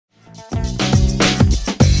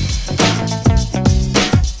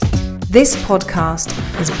This podcast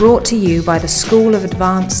is brought to you by the School of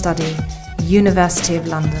Advanced Study, University of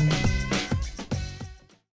London.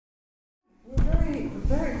 We're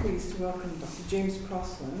very pleased to welcome Dr. James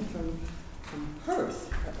Crossland from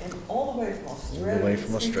Perth, and all the way from Australia. All the way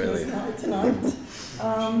from Australia. Tonight.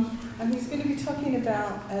 And he's going to be talking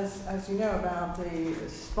about, as you know, about the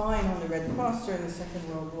spying on the Red Cross during the Second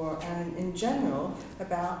World War, and in general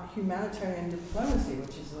about humanitarian diplomacy,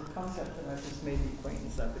 which is a concept that I've just made the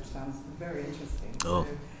acquaintance of, which sounds very interesting. Oh.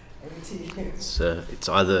 So, over to you. It's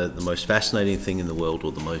either the most fascinating thing in the world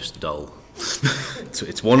or the most dull.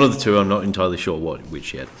 It's one of the two. I'm not entirely sure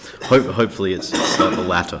which yet. Hopefully it's the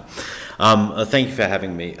latter. Thank you for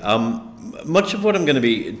having me. Much of what I'm going to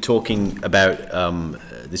be talking about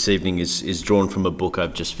this evening is drawn from a book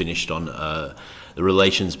I've just finished on the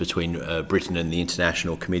relations between Britain and the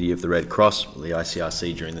International Committee of the Red Cross, the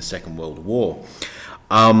ICRC, during the Second World War.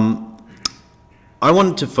 I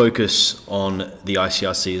wanted to focus on the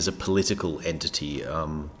ICRC as a political entity.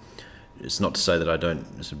 It's not to say that I don't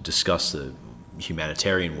sort of discuss the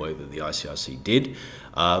humanitarian work that the ICRC did,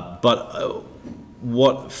 but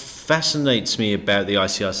what fascinates me about the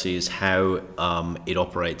ICRC is how it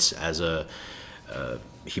operates as a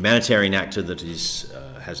humanitarian actor that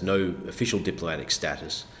has no official diplomatic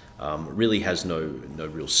status, really has no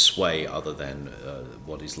real sway other than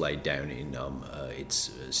what is laid down in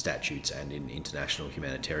its statutes and in international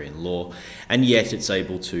humanitarian law, and yet it's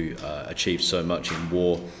able to achieve so much in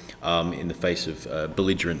war in the face of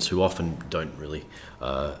belligerents who often don't really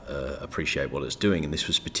appreciate what it's doing. And this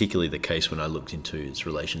was particularly the case when I looked into its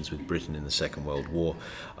relations with Britain in the Second World War.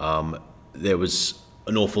 There was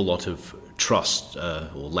an awful lot of trust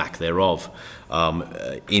or lack thereof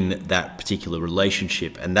in that particular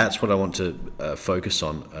relationship, and that's what I want to focus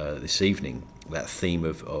on this evening, that theme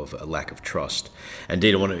of a lack of trust.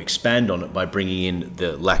 Indeed, I want to expand on it by bringing in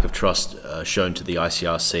the lack of trust shown to the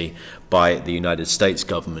ICRC by the United States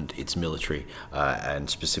government, its military, and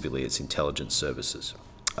specifically its intelligence services,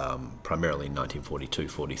 primarily in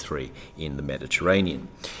 1942-43 in the Mediterranean.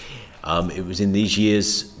 It was in these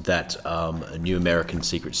years that a new American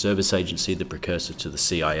Secret Service agency, the precursor to the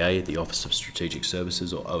CIA, the Office of Strategic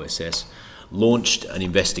Services, or OSS, launched an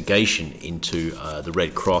investigation into the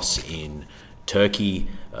Red Cross in Turkey,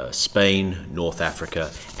 Spain, North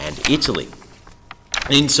Africa, and Italy.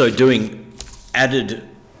 In so doing, added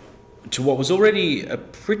to what was already a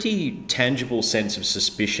pretty tangible sense of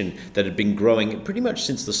suspicion that had been growing pretty much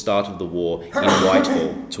since the start of the war in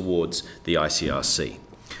Whitehall towards the ICRC.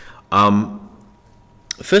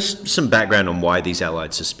 First, some background on why these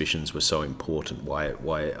Allied suspicions were so important, why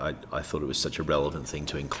I thought it was such a relevant thing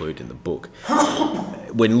to include in the book.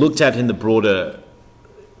 When looked at in the broader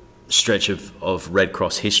stretch of Red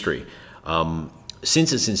Cross history,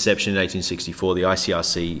 since its inception in 1864, the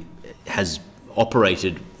ICRC has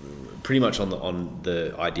operated pretty much on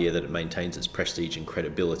the idea that it maintains its prestige and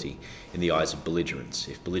credibility in the eyes of belligerents.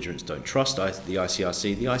 If belligerents don't trust the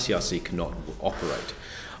ICRC cannot operate.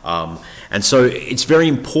 And so it's very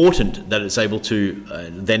important that it's able to,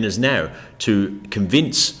 then as now, to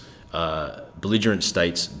convince belligerent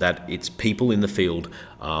states that its people in the field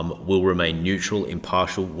will remain neutral,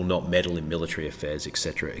 impartial, will not meddle in military affairs,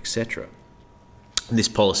 etc., etc. And this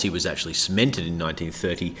policy was actually cemented in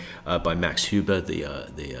 1930 by Max Huber,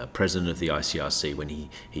 the president of the ICRC, when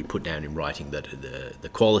he put down in writing that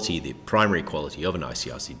the primary quality of an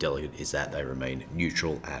ICRC delegate is that they remain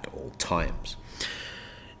neutral at all times.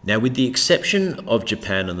 Now, with the exception of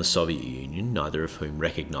Japan and the Soviet Union, neither of whom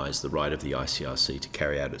recognized the right of the ICRC to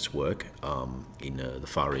carry out its work in the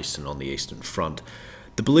Far East and on the Eastern Front,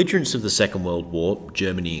 the belligerents of the Second World War,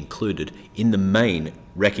 Germany included, in the main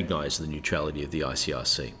recognized the neutrality of the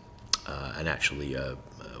ICRC and actually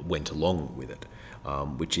went along with it,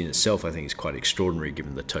 which in itself I think is quite extraordinary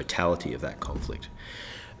given the totality of that conflict.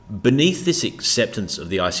 Beneath this acceptance of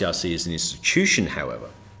the ICRC as an institution, however,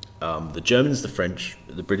 the Germans, the French,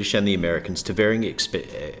 the British and the Americans, to varying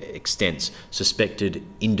extents, suspected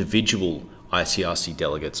individual ICRC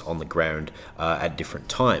delegates on the ground at different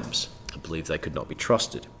times. I believe they could not be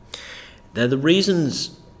trusted. Now, the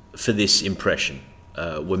reasons for this impression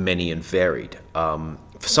were many and varied. For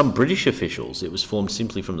some British officials, it was formed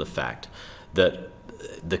simply from the fact that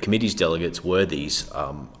the committee's delegates were these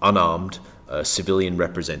unarmed, civilian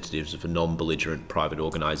representatives of a non-belligerent private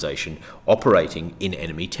organisation operating in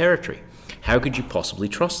enemy territory. How could you possibly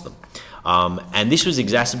trust them? And this was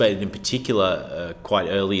exacerbated in particular quite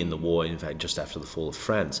early in the war, in fact just after the fall of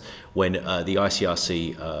France, when the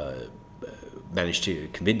ICRC managed to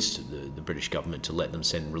convince the British government to let them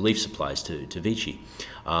send relief supplies to Vichy.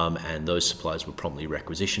 And those supplies were promptly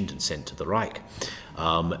requisitioned and sent to the Reich.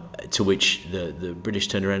 To which the British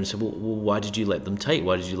turned around and said, well, why did you let them take?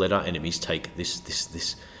 Why did you let our enemies take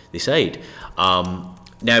this aid?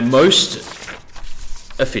 Now, most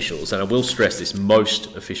officials, and I will stress this,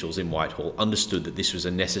 most officials in Whitehall understood that this was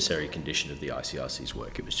a necessary condition of the ICRC's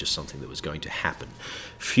work. It was just something that was going to happen.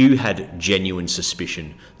 Few had genuine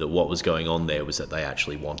suspicion that what was going on there was that they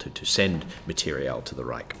actually wanted to send material to the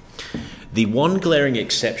Reich. The one glaring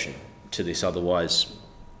exception to this otherwise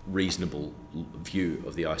reasonable view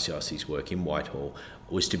of the ICRC's work in Whitehall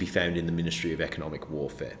was to be found in the Ministry of Economic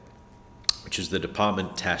Warfare, which is the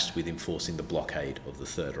department tasked with enforcing the blockade of the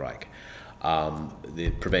Third Reich. The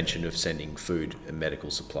prevention of sending food and medical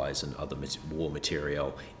supplies and other war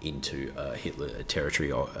material into Hitler territory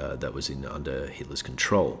that was under Hitler's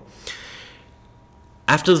control.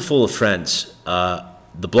 After the fall of France,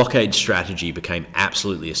 the blockade strategy became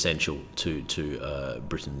absolutely essential to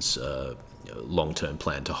Britain's long-term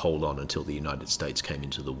plan to hold on until the United States came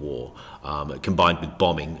into the war. Combined with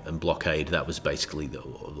bombing and blockade, that was basically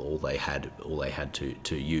all they had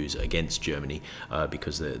to use against Germany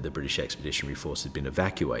because the British Expeditionary Force had been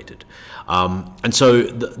evacuated. And so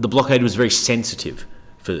the blockade was very sensitive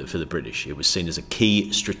for the British. It was seen as a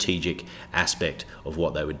key strategic aspect of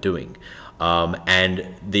what they were doing.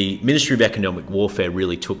 And the Ministry of Economic Warfare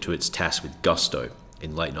really took to its task with gusto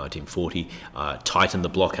in late 1940, tightened the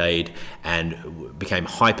blockade and became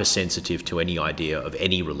hypersensitive to any idea of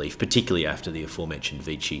any relief, particularly after the aforementioned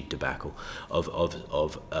Vichy debacle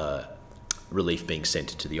of relief being sent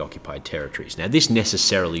to the occupied territories. Now, this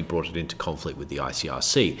necessarily brought it into conflict with the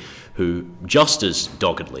ICRC, who just as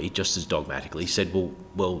doggedly, just as dogmatically said,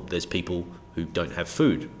 well, there's people who don't have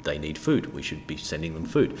food. They need food. We should be sending them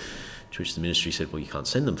food. To which the ministry said, well, you can't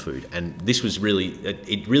send them food. And this was really,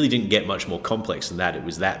 it really didn't get much more complex than that. It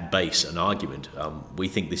was that base an argument. We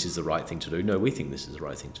think this is the right thing to do. No, we think this is the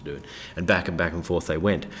right thing to do. And back and forth they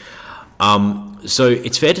went. So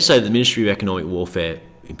it's fair to say that the Ministry of Economic Warfare,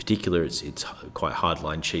 in particular, its quite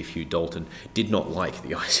hardline chief, Hugh Dalton, did not like the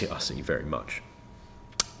ICRC very much.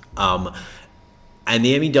 And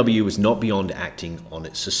the MEW was not beyond acting on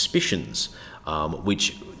its suspicions,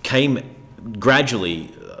 which came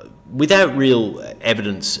gradually, without real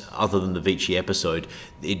evidence other than the Vichy episode.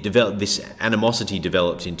 This animosity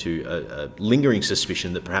developed into a lingering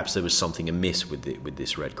suspicion that perhaps there was something amiss with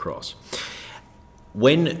this Red Cross.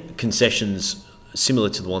 When concessions similar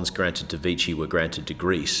to the ones granted to Vichy were granted to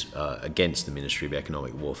Greece against the Ministry of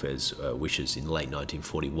Economic Warfare's wishes in late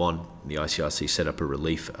 1941. The ICRC set up a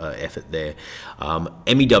relief effort there.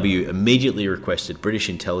 MEW immediately requested British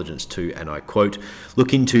intelligence to, and I quote,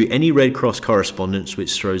 look into any Red Cross correspondence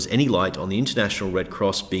which throws any light on the International Red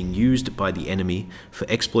Cross being used by the enemy for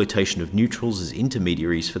exploitation of neutrals as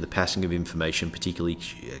intermediaries for the passing of information, particularly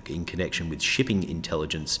in connection with shipping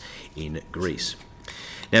intelligence in Greece.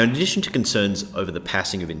 Now, in addition to concerns over the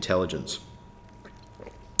passing of intelligence,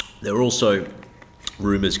 there were also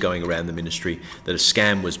rumours going around the ministry that a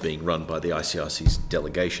scam was being run by the ICRC's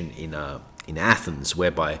delegation in Athens,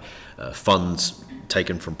 whereby funds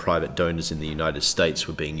taken from private donors in the United States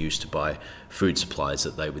were being used to buy food supplies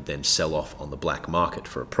that they would then sell off on the black market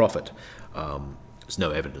for a profit. There's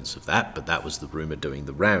no evidence of that, but that was the rumour doing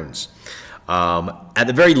the rounds. At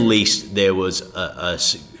the very least, there was a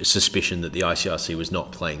suspicion that the ICRC was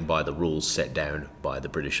not playing by the rules set down by the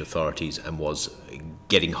British authorities and was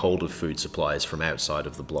getting hold of food supplies from outside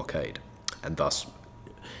of the blockade, and thus,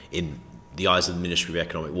 in the eyes of the Ministry of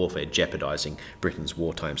Economic Warfare, jeopardising Britain's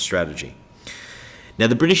wartime strategy. Now,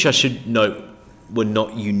 the British, I should note, were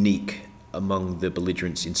not unique among the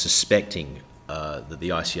belligerents in suspecting that the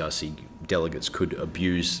ICRC delegates could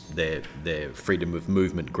abuse their freedom of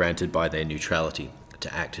movement granted by their neutrality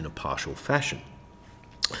to act in a partial fashion.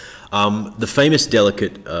 The famous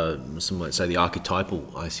delegate, some might say the archetypal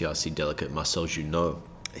ICRC delegate, Marcel Junot,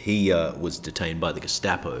 he was detained by the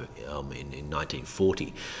Gestapo in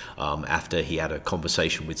 1940 after he had a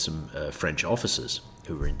conversation with some French officers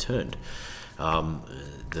who were interned.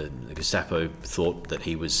 The Gestapo thought that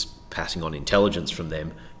he was passing on intelligence from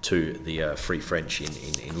them to the Free French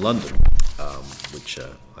in London, which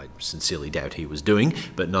I sincerely doubt he was doing,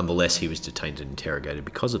 but nonetheless he was detained and interrogated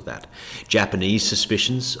because of that. Japanese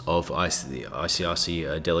suspicions of the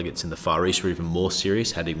ICRC delegates in the Far East were even more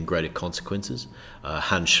serious, had even greater consequences.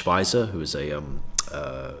 Hans Schweizer, who was a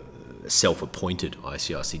self-appointed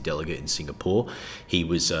ICRC delegate in Singapore. He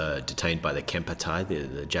was detained by the Kempeitai,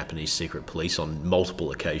 the Japanese secret police, on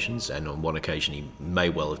multiple occasions, and on one occasion he may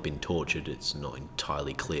well have been tortured. It's not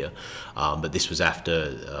entirely clear, but this was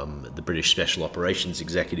after the British Special Operations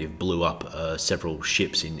Executive blew up several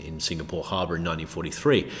ships in Singapore Harbour in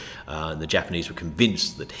 1943, and the Japanese were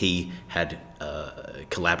convinced that he had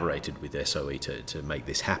collaborated with SOE to make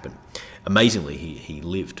this happen. Amazingly, he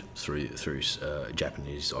lived through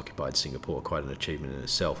Japanese-occupied Singapore, quite an achievement in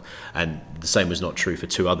itself. And the same was not true for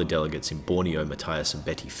two other delegates in Borneo, Matthias and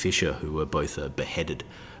Betty Fisher, who were both beheaded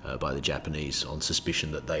by the Japanese on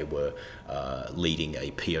suspicion that they were leading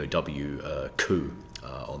a POW coup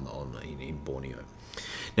in Borneo.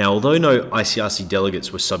 Now, although no ICRC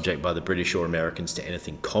delegates were subject by the British or Americans to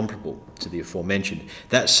anything comparable to the aforementioned,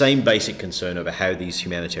 that same basic concern over how these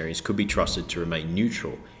humanitarians could be trusted to remain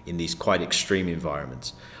neutral in these quite extreme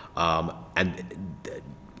environments, and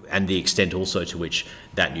the extent also to which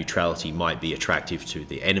that neutrality might be attractive to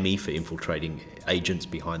the enemy for infiltrating agents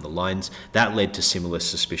behind the lines, that led to similar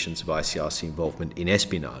suspicions of ICRC involvement in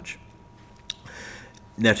espionage.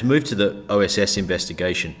 Now, to move to the OSS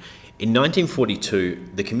investigation, in 1942,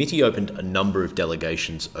 the committee opened a number of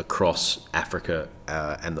delegations across Africa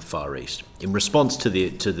and the Far East in response to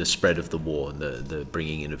the spread of the war and the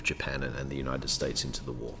bringing in of Japan and the United States into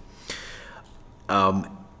the war.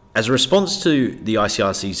 As a response to the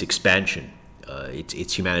ICRC's expansion,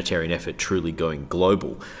 its humanitarian effort truly going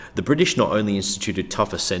global, the British not only instituted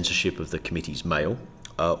tougher censorship of the committee's mail.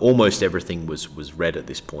 Almost everything was read at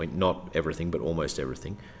this point, not everything, but almost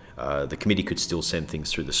everything. The committee could still send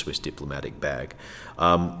things through the Swiss diplomatic bag.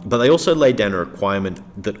 But they also laid down a requirement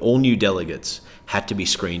that all new delegates had to be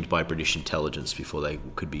screened by British intelligence before they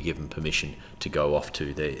could be given permission to go off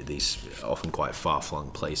to these often quite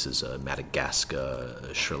far-flung places, Madagascar,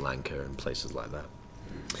 Sri Lanka, and places like that.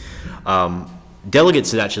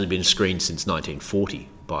 Delegates had actually been screened since 1940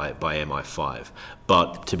 by MI5,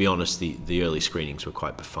 but to be honest, the early screenings were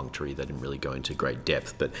quite perfunctory. They didn't really go into great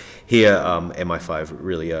depth, but here MI5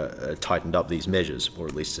 really tightened up these measures, or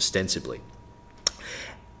at least ostensibly.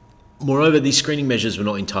 Moreover, these screening measures were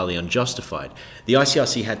not entirely unjustified. The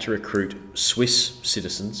ICRC had to recruit Swiss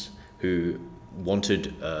citizens who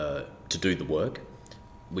wanted to do the work,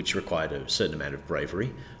 which required a certain amount of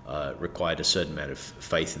bravery, required a certain amount of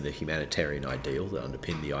faith in the humanitarian ideal that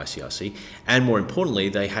underpinned the ICRC, and more importantly,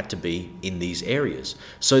 they had to be in these areas.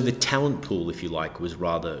 So the talent pool, if you like, was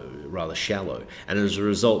rather shallow, and as a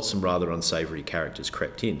result, some rather unsavoury characters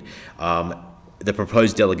crept in. The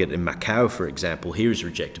proposed delegate in Macau, for example, he was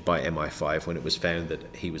rejected by MI5 when it was found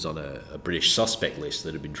that he was on a British suspect list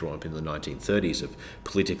that had been drawn up in the 1930s of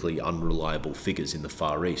politically unreliable figures in the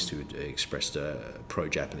Far East who had expressed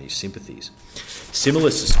pro-Japanese sympathies. Similar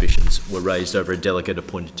suspicions were raised over a delegate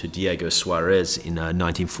appointed to Diego Suarez in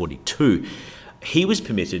 1942. He was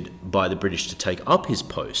permitted by the British to take up his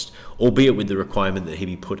post, albeit with the requirement that he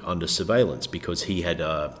be put under surveillance, because he had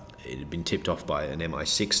it had been tipped off by an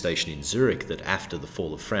MI6 station in Zurich that after the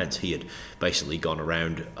fall of France, he had basically gone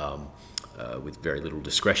around with very little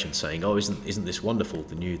discretion, saying, "Oh, isn't this wonderful?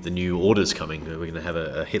 The new order's coming. We're going to have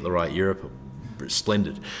a Hitlerite Europe,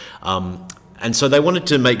 splendid." And so they wanted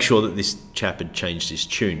to make sure that this chap had changed his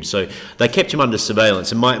tune. So they kept him under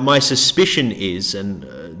surveillance. And my suspicion is, and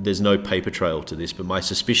there's no paper trail to this, but my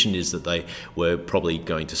suspicion is that they were probably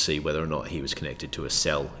going to see whether or not he was connected to a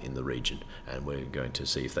cell in the region. And we're going to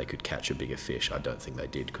see if they could catch a bigger fish. I don't think they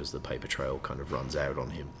did, because the paper trail kind of runs out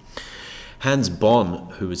on him. Hans Bonn,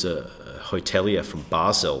 who was a hotelier from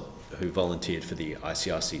Basel, who volunteered for the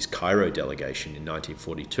ICRC's Cairo delegation in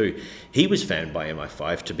 1942, he was found by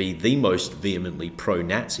MI5 to be the most vehemently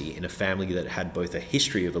pro-Nazi in a family that had both a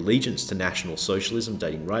history of allegiance to National Socialism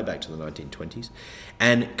dating right back to the 1920s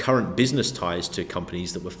and current business ties to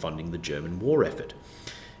companies that were funding the German war effort.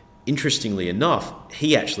 Interestingly enough,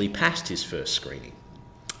 he actually passed his first screening.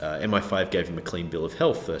 MI5 gave him a clean bill of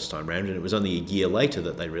health first time round, and it was only a year later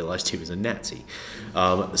that they realised he was a Nazi.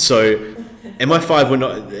 So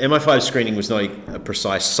MI5 screening was not a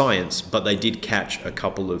precise science, but they did catch a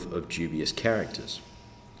couple of dubious characters.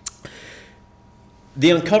 The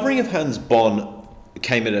uncovering of Hans Bonn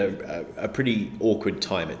came at a pretty awkward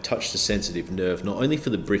time. It touched a sensitive nerve, not only for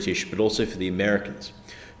the British, but also for the Americans,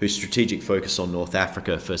 whose strategic focus on North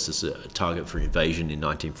Africa, first as a target for invasion in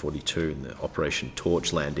 1942 in the Operation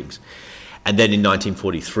Torch landings, and then in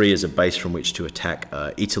 1943 as a base from which to attack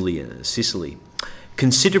Italy and Sicily,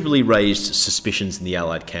 considerably raised suspicions in the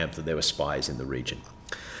Allied camp that there were spies in the region.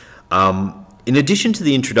 In addition to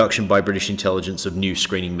the introduction by British intelligence of new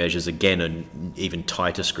screening measures, again, and even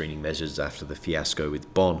tighter screening measures after the fiasco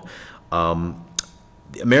with Bonn,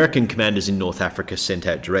 American commanders in North Africa sent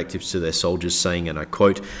out directives to their soldiers saying, and I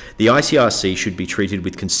quote, "The ICRC should be treated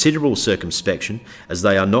with considerable circumspection as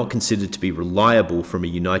they are not considered to be reliable from a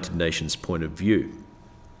United Nations point of view."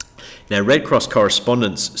 Now, Red Cross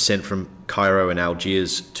correspondence sent from Cairo and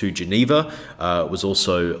Algiers to Geneva was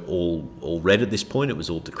also all read at this point. It was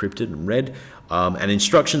all decrypted and read. And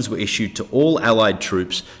instructions were issued to all Allied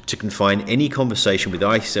troops to confine any conversation with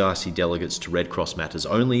ICRC delegates to Red Cross matters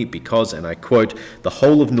only because, and I quote, "the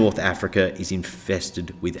whole of North Africa is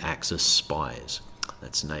infested with Axis spies."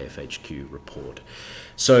 That's an AFHQ report.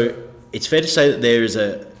 So it's fair to say that there is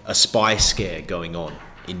a spy scare going on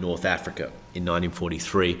in North Africa in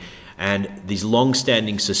 1943, and these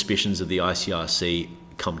long-standing suspicions of the ICRC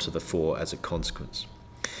come to the fore as a consequence.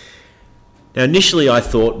 Now, initially I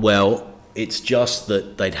thought, well, it's just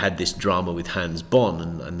that they'd had this drama with Hans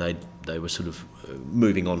Bonn and they were sort of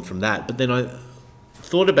moving on from that. But then I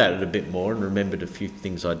thought about it a bit more and remembered a few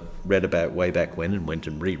things I'd read about way back when and went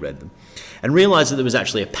and reread them, and realised that there was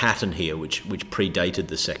actually a pattern here which predated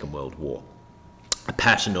the Second World War, a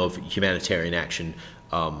pattern of humanitarian action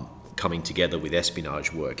coming together with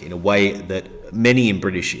espionage work in a way that many in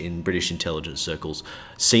British intelligence circles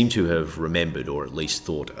seem to have remembered, or at least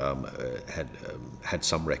thought had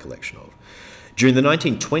some recollection of. During the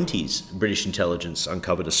 1920s, British intelligence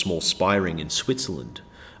uncovered a small spy ring in Switzerland,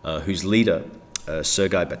 whose leader,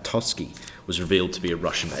 Sergei Batosky, was revealed to be a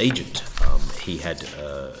Russian agent. He had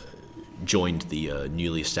joined the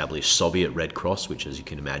newly established Soviet Red Cross, which, as you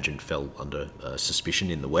can imagine, fell under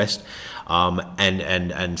suspicion in the West,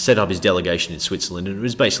 and set up his delegation in Switzerland. And it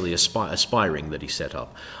was basically a spy ring that he set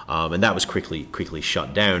up, and that was quickly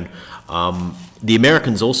shut down. The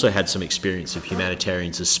Americans also had some experience of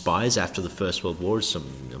humanitarians as spies after the First World War, as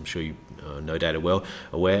I'm sure you no doubt aware,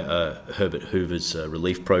 Herbert Hoover's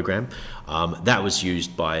relief program. That was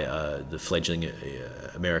used by the fledgling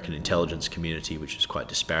American intelligence community, which was quite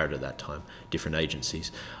disparate at that time, different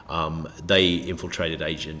agencies. They infiltrated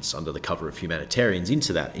agents under the cover of humanitarians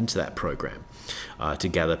into that program to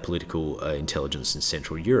gather political intelligence in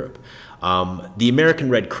Central Europe. The American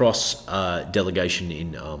Red Cross delegation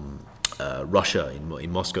in Russia,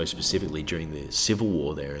 in Moscow specifically, during the Civil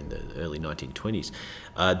War there in the early 1920s,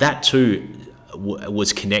 that too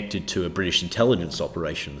was connected to a British intelligence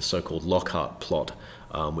operation, the so-called Lockhart plot,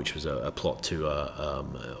 which was a plot to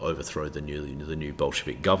overthrow the new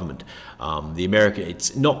Bolshevik government.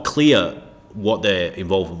 It's not clear what their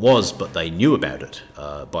involvement was, but they knew about it.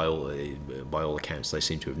 By all accounts, they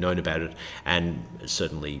seem to have known about it, and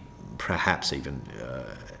certainly, perhaps even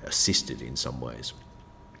assisted in some ways.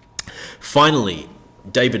 Finally,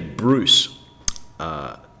 David Bruce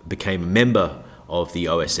became a member of the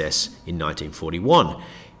OSS in 1941.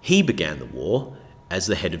 He began the war as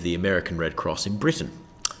the head of the American Red Cross in Britain.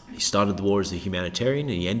 He started the war as a humanitarian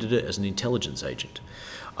and he ended it as an intelligence agent.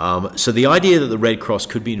 So the idea that the Red Cross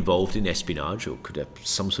could be involved in espionage or could have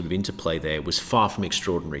some sort of interplay there was far from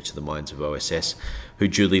extraordinary to the minds of OSS, who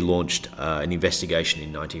duly launched an investigation in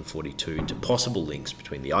 1942 into possible links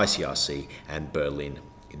between the ICRC and Berlin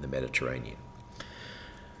in the Mediterranean.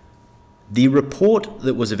 The report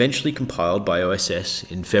that was eventually compiled by OSS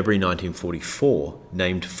in February 1944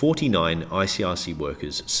 named 49 ICRC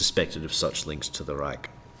workers suspected of such links to the Reich,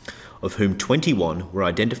 of whom 21 were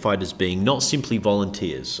identified as being not simply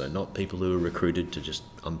volunteers, so not people who were recruited to just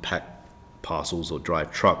unpack parcels or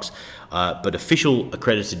drive trucks, but official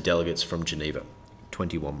accredited delegates from Geneva.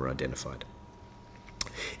 21 were identified.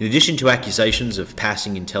 In addition to accusations of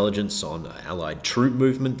passing intelligence on Allied troop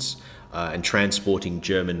movements and transporting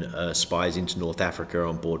German spies into North Africa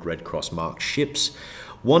on board Red Cross marked ships,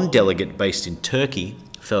 one delegate based in Turkey,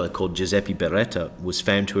 a fellow called Giuseppe Beretta, was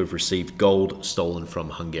found to have received gold stolen from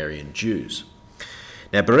Hungarian Jews.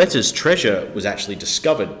 Now, Beretta's treasure was actually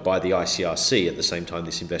discovered by the ICRC at the same time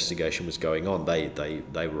this investigation was going on. They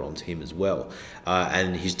were on to him as well.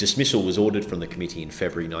 And his dismissal was ordered from the committee in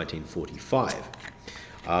February 1945.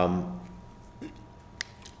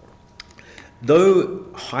 Though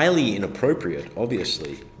highly inappropriate,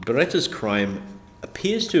 obviously, Beretta's crime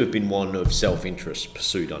appears to have been one of self-interest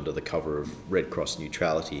pursued under the cover of Red Cross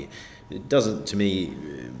neutrality. It doesn't, to me,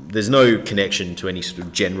 there's no connection to any sort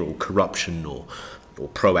of general corruption or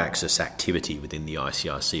pro-Axis activity within the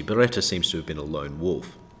ICRC. Beretta seems to have been a lone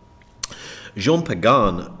wolf. Jean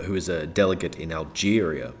Pagan, who is a delegate in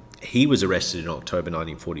Algeria, he was arrested in October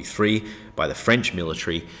 1943 by the French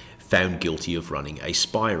military, found guilty of running a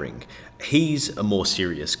spy ring. He's a more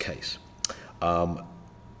serious case.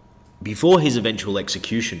 Before his eventual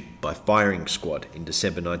execution by firing squad in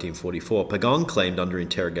December 1944, Pagan claimed under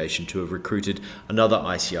interrogation to have recruited another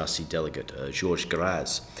ICRC delegate, Georges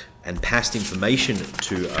Graz, and passed information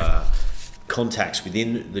to contacts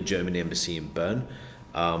within the German embassy in Bern.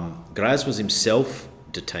 Graz was himself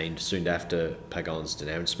detained soon after Pagan's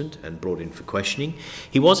denouncement and brought in for questioning.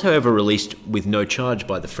 He was, however, released with no charge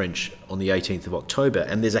by the French on the 18th of October,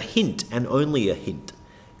 and there's a hint, and only a hint,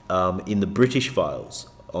 in the British files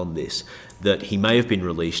on this, that he may have been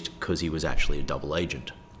released because he was actually a double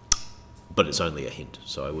agent. But it's only a hint,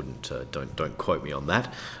 so I wouldn't, don't quote me on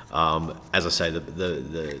that. As I say,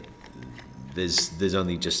 there's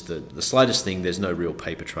only just the slightest thing, there's no real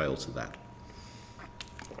paper trail to that.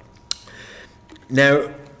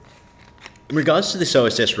 Now, in regards to this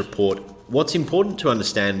OSS report, what's important to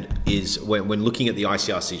understand is when looking at the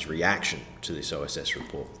ICRC's reaction to this OSS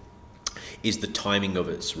report, is the timing of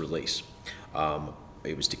its release.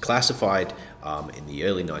 It was declassified in the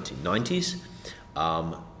early 1990s,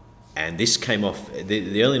 and this came off,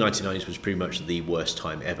 the early 1990s was pretty much the worst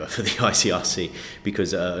time ever for the ICRC,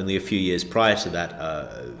 because only a few years prior to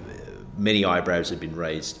that, many eyebrows had been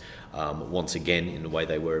raised once again in the way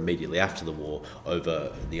they were immediately after the war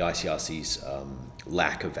over the ICRC's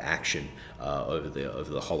lack of action over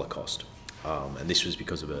the Holocaust. And this was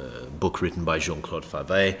because of a book written by Jean-Claude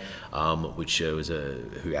Favet,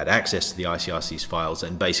 who had access to the ICRC's files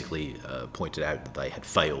and basically pointed out that they had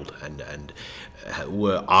failed and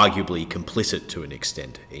were arguably complicit to an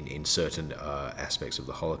extent in certain aspects of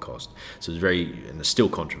the Holocaust. So it's it's still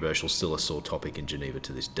controversial, still a sore topic in Geneva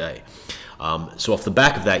to this day. So off the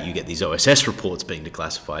back of that, you get these OSS reports being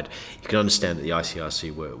declassified. You can understand that the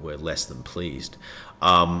ICRC were less than pleased.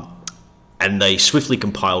 And they swiftly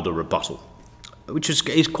compiled a rebuttal, which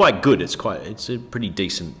is quite good. It's a pretty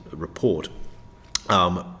decent report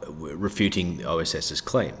refuting the OSS's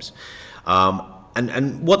claims.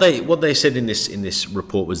 And what they said in this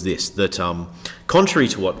report was this: that contrary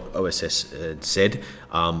to what OSS had said,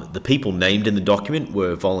 the people named in the document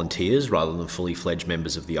were volunteers rather than fully fledged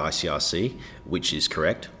members of the ICRC, which is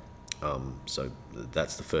correct. So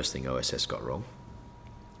that's the first thing OSS got wrong.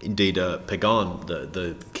 Indeed, Pagan,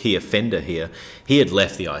 the key offender here, he had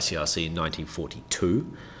left the ICRC in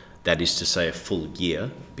 1942, that is to say a full year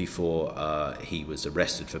before he was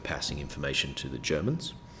arrested for passing information to the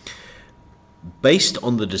Germans. Based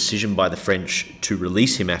on the decision by the French to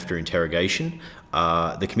release him after interrogation,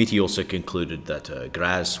 the committee also concluded that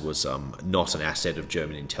Graz was not an asset of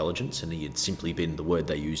German intelligence, and he had simply been, the word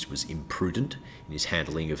they used was imprudent in his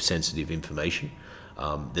handling of sensitive information.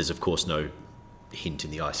 There's of course no hint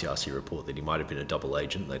in the ICRC report that he might have been a double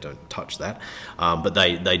agent. They don't touch that, but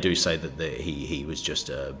they do say that he was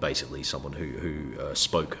just basically someone who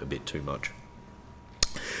spoke a bit too much.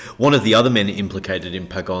 One of the other men implicated in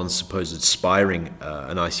Pagan's supposed spying,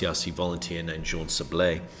 an ICRC volunteer named Jean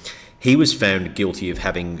Sablé, he was found guilty of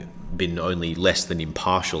having been only less than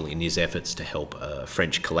impartial in his efforts to help a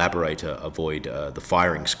French collaborator avoid the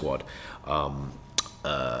firing squad.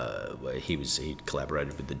 He'd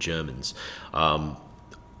collaborated with the Germans.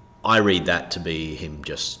 I read that to be him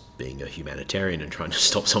just being a humanitarian and trying to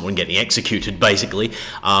stop someone getting executed, basically.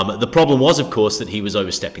 The problem was, of course, that he was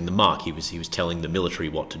overstepping the mark. He was telling the military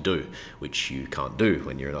what to do, which you can't do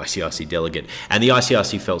when you're an ICRC delegate. And the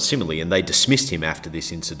ICRC felt similarly, and they dismissed him after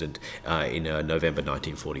this incident in November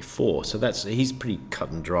 1944. So he's pretty cut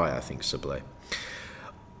and dry, I think, Sablé.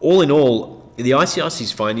 All in all, the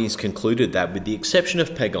ICRC's findings concluded that, with the exception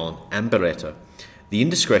of Pagan and Beretta, the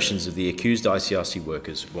indiscretions of the accused ICRC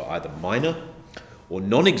workers were either minor or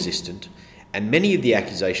non-existent, and many of the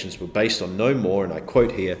accusations were based on no more, and I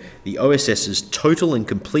quote here, the OSS's total and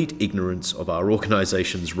complete ignorance of our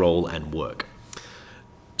organisation's role and work.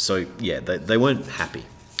 So yeah, they weren't happy.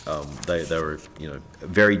 They were,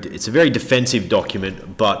 it's a very defensive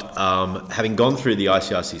document, but having gone through the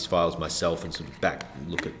ICRC's files myself and sort of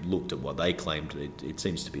looked at what they claimed, it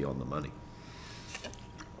seems to be on the money.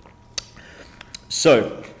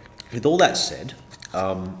 So, with all that said,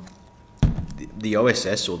 the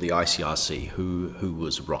OSS or the ICRC, who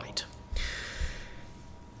was right?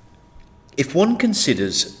 If one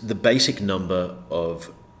considers the basic number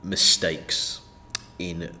of mistakes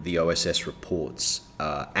in the OSS reports,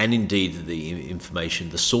 and indeed the information,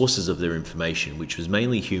 the sources of their information, which was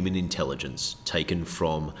mainly human intelligence taken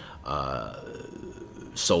from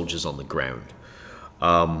soldiers on the ground,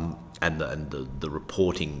 and the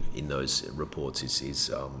reporting in those reports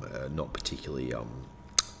is not particularly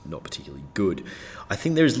good. I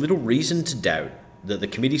think there is little reason to doubt that the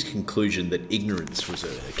committee's conclusion that ignorance was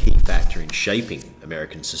a key factor in shaping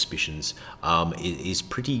American suspicions is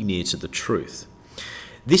pretty near to the truth.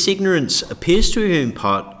 This ignorance appears to have in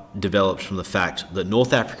part developed from the fact that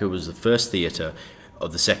North Africa was the first theatre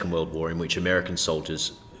of the Second World War in which American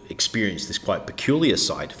soldiers experienced this quite peculiar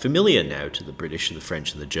sight, familiar now to the British, the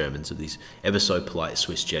French and the Germans, of these ever so polite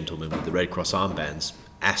Swiss gentlemen with the Red Cross armbands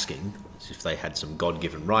asking, as if they had some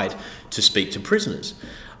God-given right, to speak to prisoners.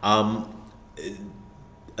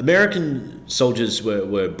 American soldiers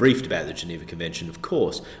were briefed about the Geneva Convention, of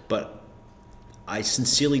course, but I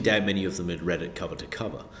sincerely doubt many of them had read it cover to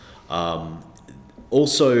cover.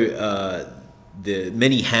 The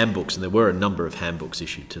many handbooks, and there were a number of handbooks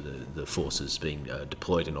issued to the forces being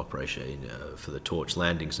deployed in operation for the Torch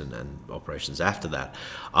landings and operations after that.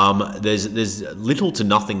 There's little to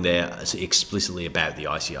nothing there explicitly about the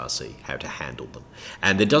ICRC, how to handle them.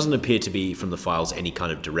 And there doesn't appear to be from the files any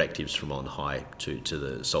kind of directives from on high to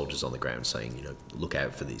the soldiers on the ground saying, you know, look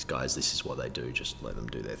out for these guys, this is what they do, just let them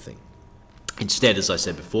do their thing. Instead, as I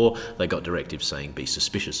said before, they got directives saying be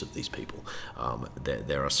suspicious of these people.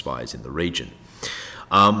 There are spies in the region.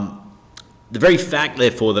 The very fact,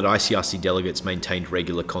 therefore, that ICRC delegates maintained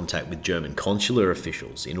regular contact with German consular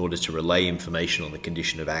officials in order to relay information on the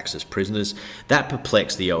condition of Axis prisoners, that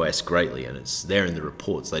perplexed the OS greatly, and it's there in the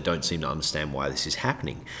reports. They don't seem to understand why this is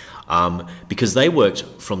happening. Because they worked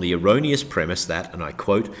from the erroneous premise that, and I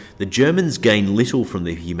quote, the Germans gain little from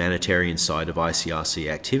the humanitarian side of ICRC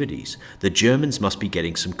activities. The Germans must be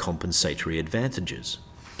getting some compensatory advantages.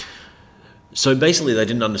 So basically they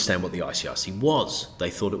didn't understand what the ICRC was. They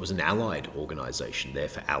thought it was an allied organisation, there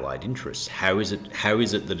for allied interests. How is it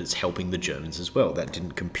that it's helping the Germans as well? That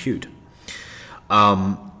didn't compute.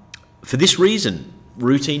 For this reason,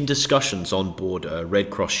 routine discussions on board Red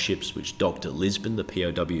Cross ships which docked at Lisbon, the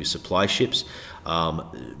POW supply ships,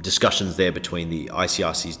 discussions there between the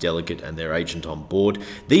ICRC's delegate and their agent on board,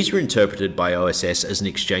 these were interpreted by OSS as an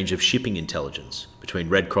exchange of shipping intelligence between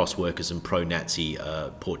Red Cross workers and pro-Nazi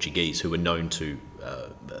Portuguese who were known to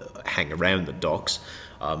hang around the docks.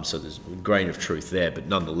 So there's a grain of truth there, but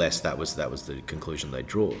nonetheless that was the conclusion they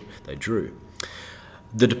drew.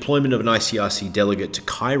 The deployment of an ICRC delegate to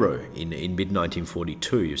Cairo in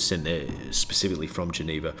mid-1942, he was sent there specifically from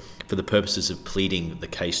Geneva for the purposes of pleading the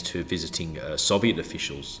case to visiting Soviet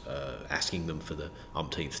officials, asking them for the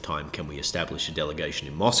umpteenth time, can we establish a delegation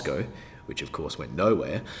in Moscow, which of course went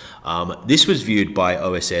nowhere. This was viewed by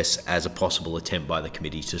OSS as a possible attempt by the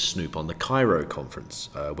committee to snoop on the Cairo conference,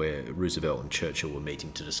 where Roosevelt and Churchill were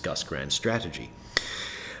meeting to discuss grand strategy.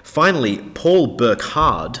 Finally, Paul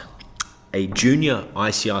Burkhardt, a junior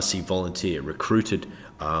ICRC volunteer recruited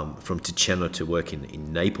from Ticino to work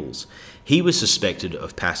in Naples, he was suspected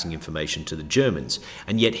of passing information to the Germans,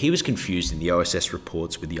 and yet he was confused in the OSS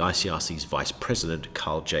reports with the ICRC's vice president,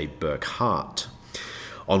 Carl J. Burkhardt,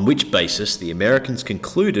 on which basis the Americans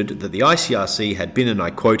concluded that the ICRC had been, and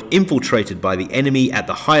I quote, infiltrated by the enemy at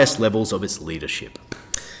the highest levels of its leadership.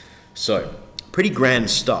 So, pretty grand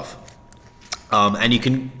stuff. And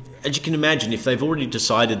as you can imagine, if they've already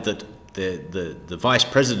decided that the vice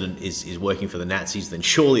president is working for the Nazis, then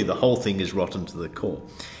surely the whole thing is rotten to the core.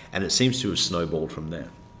 And it seems to have snowballed from there.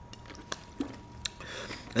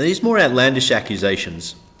 And these more outlandish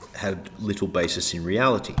accusations had little basis in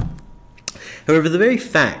reality. However, the very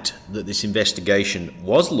fact that this investigation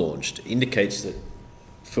was launched indicates that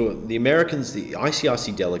for the Americans, the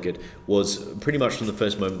ICRC delegate was pretty much from the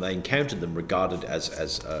first moment they encountered them regarded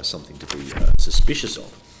as something to be suspicious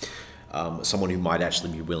of. Someone who might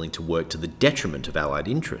actually be willing to work to the detriment of Allied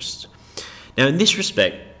interests. Now, in this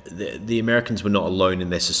respect, the Americans were not alone in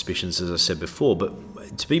their suspicions, as I said before,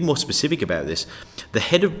 but to be more specific about this, the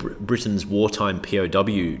head of Britain's wartime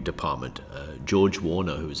POW department, George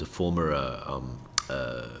Warner, who was a former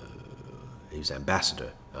he was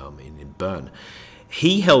ambassador in Bern,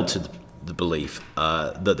 he held to the belief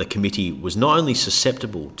that the committee was not only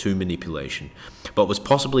susceptible to manipulation, but was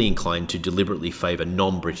possibly inclined to deliberately favour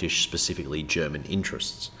non-British, specifically German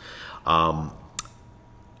interests.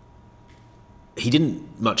 He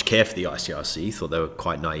didn't much care for the ICRC, he thought they were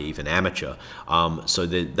quite naive and amateur, so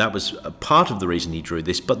that was a part of the reason he drew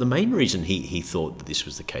this, but the main reason he thought that this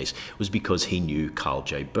was the case was because he knew Carl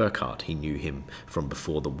J. Burkhardt. He knew him from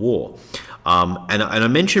before the war. And I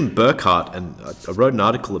mentioned Burkhardt, and I wrote an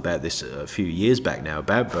article about this a few years back now,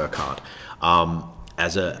 about Burkhardt,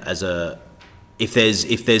 if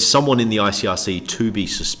there's someone in the ICRC to be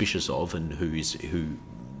suspicious of and who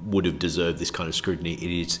would have deserved this kind of scrutiny,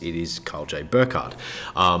 it is Carl J. Burkhardt.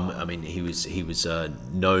 I mean, he was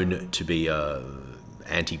known to be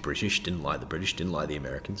anti-British, didn't like the British, didn't like the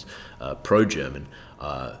Americans, pro-German,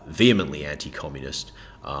 vehemently anti-communist,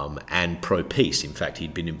 and pro-peace. In fact,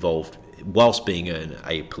 he'd been involved, whilst being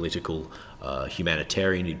a political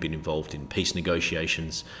humanitarian. He'd been involved in peace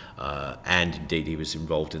negotiations, and indeed he was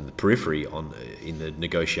involved in the periphery in the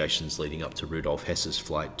negotiations leading up to Rudolf Hess's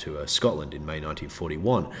flight to Scotland in May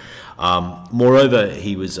 1941. Moreover,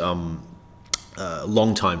 he was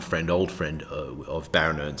longtime friend, old friend of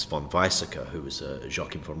Baron Ernst von Weizsäcker, who was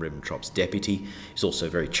Joachim von Ribbentrop's deputy. He's also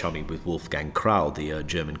very chummy with Wolfgang Krall, the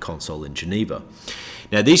German consul in Geneva.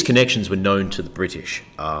 Now, these connections were known to the British,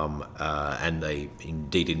 and they,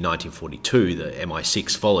 indeed, in 1942, the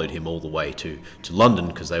MI6 followed him all the way to London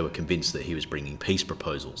because they were convinced that he was bringing peace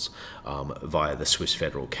proposals via the Swiss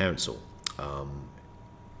Federal Council.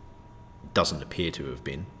 Doesn't appear to have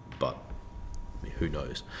been, but I mean, who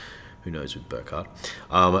knows? Who knows with Burkhardt?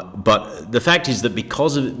 But the fact is that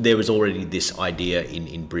because there was already this idea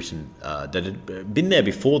in Britain that had been there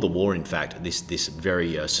before the war, in fact, this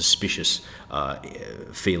very suspicious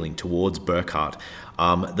feeling towards Burkhardt,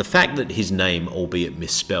 the fact that his name, albeit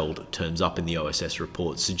misspelled, turns up in the OSS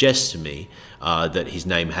report suggests to me that his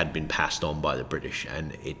name had been passed on by the British,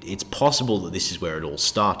 and it's possible that this is where it all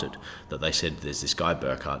started, that they said there's this guy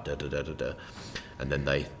Burkhardt, and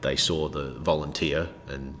then they saw the volunteer,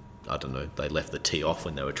 and I don't know, they left the T off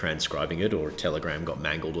when they were transcribing it, or a telegram got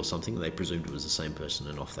mangled or something, and they presumed it was the same person,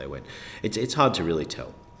 and off they went. It's hard to really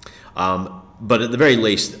tell. But at the very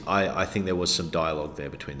least, I think there was some dialogue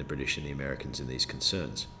there between the British and the Americans in these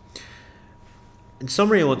concerns. In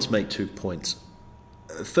summary, I want to make 2 points.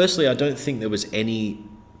 Firstly, I don't think there was any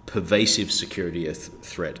pervasive security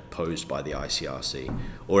threat posed by the ICRC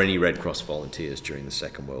or any Red Cross volunteers during the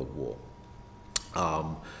Second World War.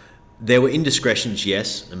 There were indiscretions,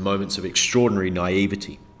 yes, and moments of extraordinary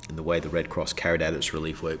naivety in the way the Red Cross carried out its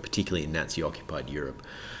relief work, particularly in Nazi-occupied Europe.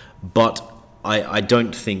 But I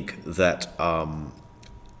don't think that...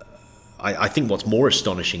 I think what's more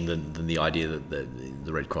astonishing than the idea that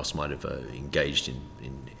the Red Cross might have engaged in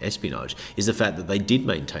espionage is the fact that they did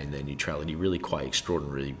maintain their neutrality really quite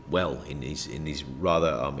extraordinarily well in these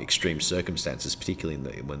rather extreme circumstances, particularly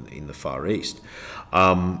in the Far East.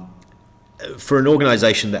 For an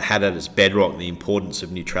organisation that had at its bedrock the importance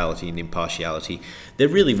of neutrality and impartiality, there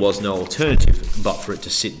really was no alternative but for it to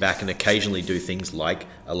sit back and occasionally do things like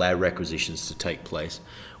allow requisitions to take place,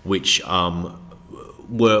 which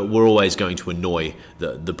were always going to annoy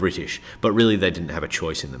the British, but really they didn't have a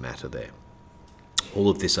choice in the matter there. All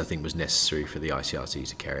of this, I think, was necessary for the ICRC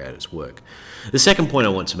to carry out its work. The second point I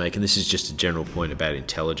want to make, and this is just a general point about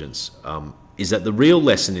intelligence, is that the real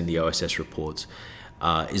lesson in the OSS reports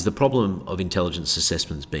is the problem of intelligence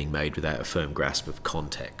assessments being made without a firm grasp of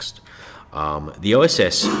context. The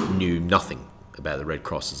OSS knew nothing about the Red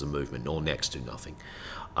Cross as a movement, or next to nothing.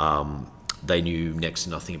 They knew next to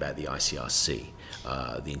nothing about the ICRC.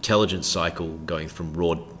 The intelligence cycle, going from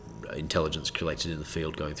raw intelligence collected in the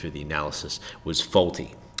field, going through the analysis, was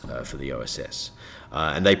faulty for the OSS.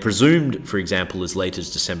 And they presumed, for example, as late as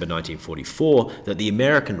December 1944, that the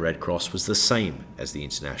American Red Cross was the same as the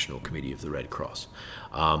International Committee of the Red Cross.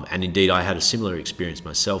 And indeed, I had a similar experience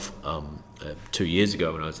myself 2 years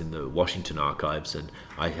ago when I was in the Washington archives, and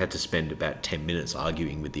I had to spend about 10 minutes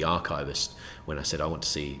arguing with the archivist when I said I want to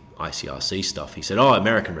see ICRC stuff. He said, "Oh,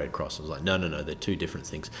 American Red Cross." I was like, no, they're two different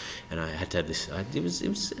things. And I had to have this, it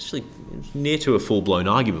was actually near to a full-blown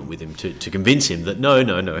argument with him to convince him that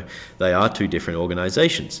no, they are two different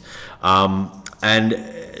organizations.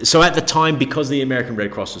 And so at the time, because the American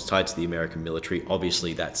Red Cross was tied to the American military,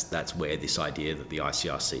 obviously that's where this idea that the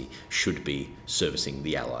ICRC should be servicing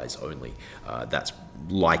the Allies only, that's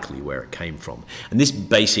likely where it came from. And this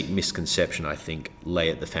basic misconception, I think, lay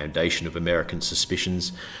at the foundation of American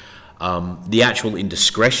suspicions. The actual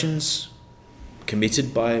indiscretions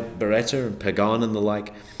committed by Beretta and Pagan and the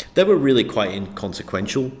like, they were really quite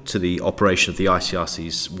inconsequential to the operation of the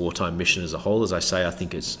ICRC's wartime mission as a whole. As I say, I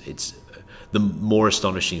think it's the more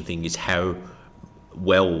astonishing thing is how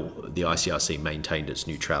well the ICRC maintained its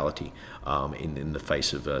neutrality in the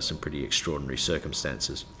face of some pretty extraordinary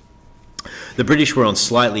circumstances. The British were on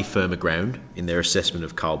slightly firmer ground in their assessment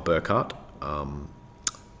of Karl Burkhardt.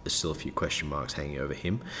 There's still a few question marks hanging over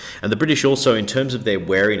him. And the British also, in terms of their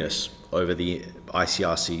wariness over the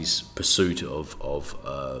ICRC's pursuit of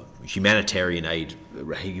humanitarian aid,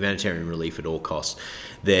 humanitarian relief at all costs,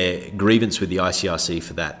 their grievance with the ICRC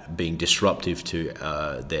for that being disruptive to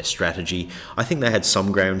their strategy, I think they had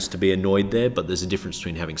some grounds to be annoyed there, but there's a difference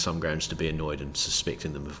between having some grounds to be annoyed and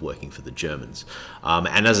suspecting them of working for the Germans.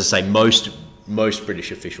 And as I say, most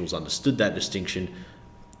British officials understood that distinction.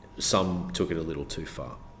 Some took it a little too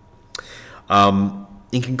far.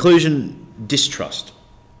 In conclusion, distrust,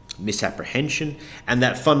 misapprehension, and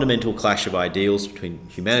that fundamental clash of ideals between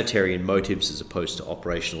humanitarian motives as opposed to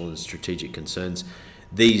operational and strategic concerns,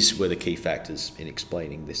 these were the key factors in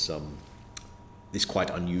explaining this this quite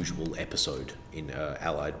unusual episode in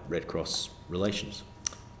Allied Red Cross relations.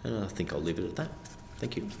 And I think I'll leave it at that.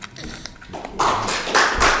 Thank you. Can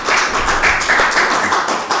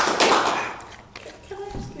I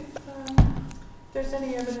ask if there's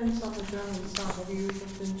any evidence on the German side? Have you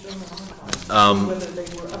looked in German archives to see whether they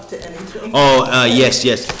were up to anything? Yes.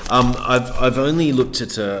 I've only looked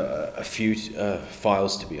at a few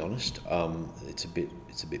files, to be honest. It's a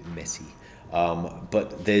bit messy,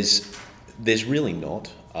 but there's really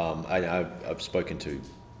not. I've spoken to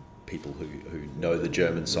people who know the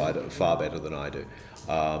German side far better than I do,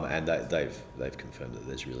 and they've confirmed that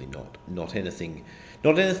there's really not anything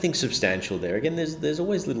substantial there. Again, there's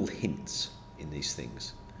always little hints in these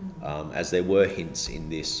things, as there were hints in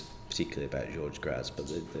this, particularly about George Graz, but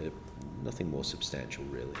they're nothing more substantial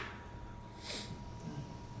really.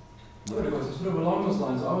 Sort of along those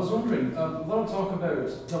lines, I was wondering, a lot of talk about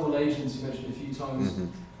double agents you mentioned a few times,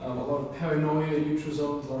 a lot of paranoia, neutral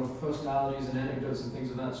zones, a lot of personalities and anecdotes and things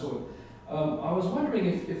of that sort. I was wondering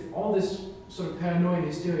if all this sort of paranoia and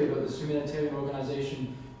hysteria about this humanitarian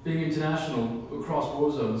organisation being international across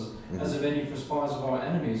war zones as a venue for spies of our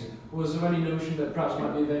enemies, was there any notion that perhaps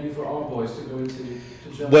might be a venue for our boys to go into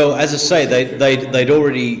Germany? Well, as I say, they'd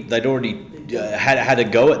already had a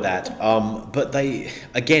go at that, but they,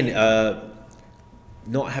 again,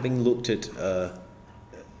 not having looked at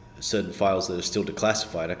certain files that are still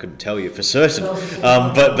declassified, I couldn't tell you for certain.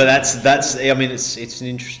 But that's I mean, it's an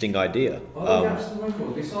interesting idea.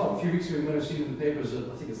 We saw a few weeks ago, we might have seen in the papers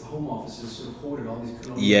that I think it's the Home Office has sort of hoarded all these.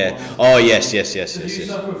 Yeah. Oh yes. Do you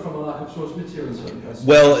suffer from a lack of source material in certain places?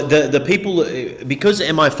 Well, the people, because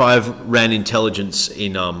MI5 ran intelligence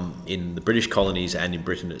in the British colonies and in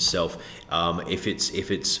Britain itself, if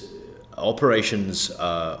it's operations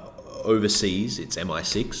overseas, it's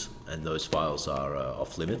MI6, and those files are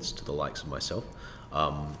off limits to the likes of myself,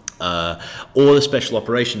 or the Special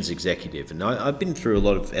Operations Executive. And I've been through a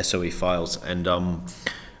lot of SOE files, and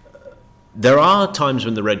there are times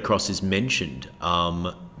when the Red Cross is mentioned,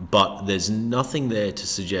 but there's nothing there to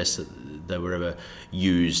suggest that they were ever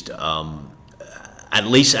used. At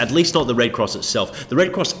least not the Red Cross itself. The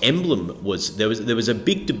Red Cross emblem was there was a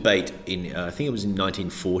big debate in I think it was in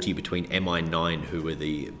 1940 between MI9, who were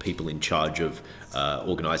the people in charge of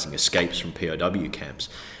organising escapes from POW camps,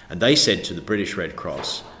 and they said to the British Red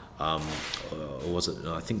Cross, or was it?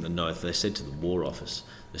 I think they said to the War Office.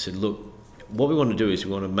 They said, look, what we want to do is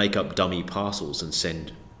we want to make up dummy parcels and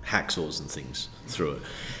send hacksaws and things through it,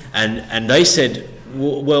 and they said,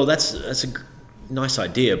 well, that's a nice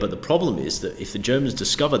idea, but the problem is that if the Germans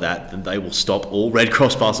discover that, then they will stop all Red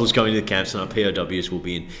Cross parcels going to the camps, and our POWs will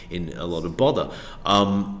be in a lot of bother.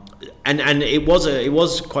 And it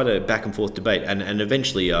was quite a back and forth debate, and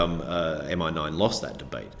eventually MI9 lost that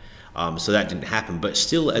debate. So that didn't happen. But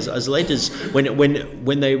still, as late as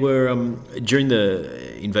when they were during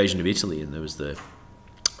the invasion of Italy, and there was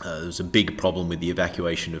a big problem with the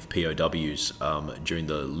evacuation of POWs during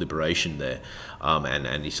the liberation there,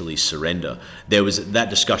 and Italy's surrender. That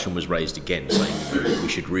discussion was raised again, saying we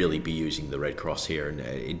should really be using the Red Cross here, and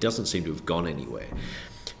it doesn't seem to have gone anywhere.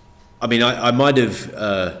 I mean, I might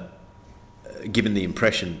have given the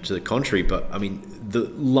impression to the contrary, but I mean, the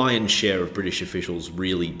lion's share of British officials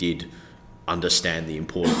really did understand the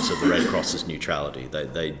importance of the Red Cross's neutrality.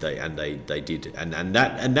 They did, and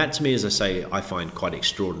that to me, as I say, I find quite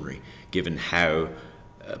extraordinary, given how,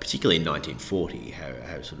 particularly in 1940,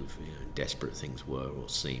 how sort of desperate things were or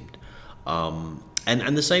seemed. And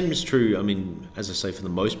the same is true. I mean, as I say, for the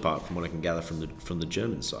most part, from what I can gather from the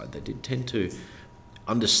German side, they did tend to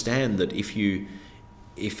understand that if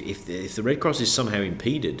the Red Cross is somehow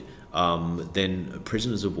impeded, then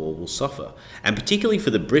prisoners of war will suffer. And particularly for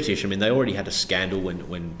the British, I mean, they already had a scandal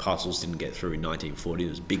when parcels didn't get through in 1940. There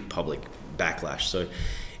was big public backlash. So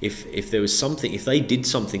if there was something, if they did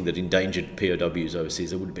something that endangered POWs overseas,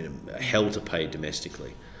 there would have been a hell to pay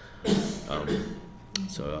domestically.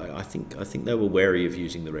 So I think they were wary of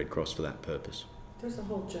using the Red Cross for that purpose. There's a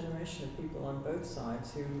whole generation of people on both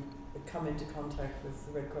sides who had come into contact with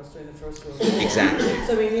the Red Cross during the First World War. Exactly.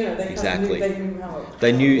 So I mean, they exactly. They knew how it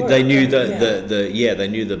they knew worked. they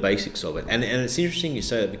knew the basics of it. And it's interesting you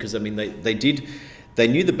say that, because I mean they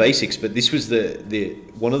knew the basics, but this was the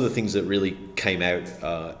one of the things that really came out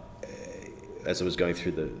as I was going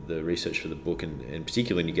through the research for the book, and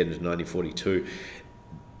particularly when you get into 1942.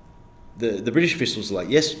 The British officials were like,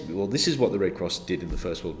 yes, well, this is what the Red Cross did in the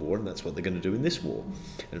First World War, and that's what they're going to do in this war.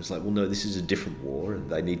 And it's like, well, no, this is a different war, and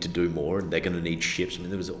they need to do more, and they're going to need ships. I mean,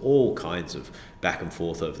 there was all kinds of back and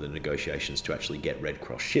forth over the negotiations to actually get Red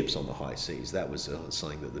Cross ships on the high seas. That was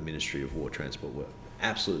something that the Ministry of War Transport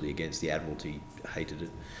absolutely against. The Admiralty hated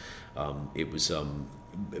it. It was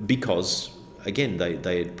because, again,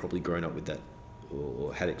 they had probably grown up with that,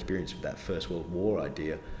 or had experience with that First World War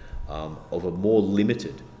idea of a more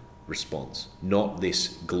limited response, not this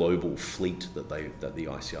global fleet that the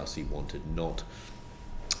ICRC wanted, not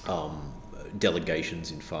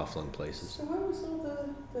delegations in far-flung places. So where was all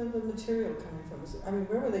the material coming from? I mean,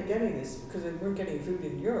 where were they getting this? Because they weren't getting food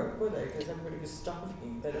in Europe, were they? Because everybody was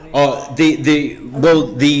starving. But I mean, Are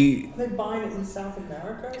they buying it in South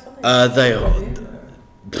America or something?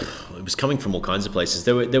 It was coming from all kinds of places.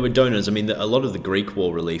 There were donors. I mean, a lot of the Greek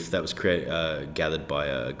war relief that was gathered by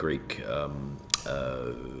a Greek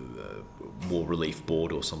war relief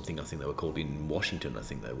board or something. I think they were called in Washington. I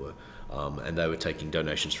think they were, and they were taking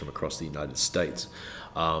donations from across the United States.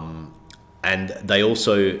 And they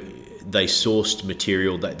also sourced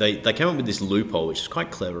material. They came up with this loophole, which is quite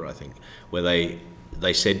clever, I think, where they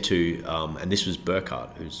said to, and this was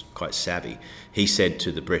Burkhardt, who's quite savvy. He said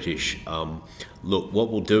to the British, "Look, what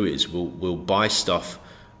we'll do is we'll buy stuff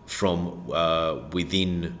from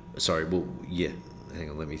within." Sorry, hang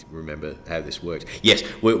on, let me remember how this works. Yes,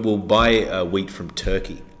 we'll buy wheat from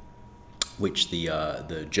Turkey, which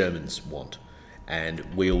the Germans want, and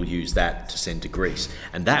we'll use that to send to Greece.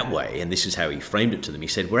 And that way, and this is how he framed it to them, he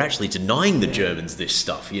said, we're actually denying the Germans this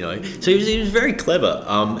stuff, you know. So he was very clever,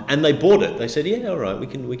 and they bought it. They said, yeah, all right, we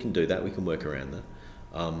can do that, we can work around that.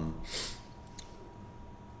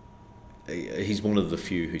 He's one of the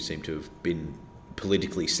few who seem to have been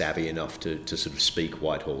politically savvy enough to sort of speak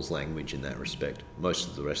Whitehall's language in that respect. Most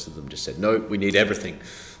of the rest of them just said, no, we need everything.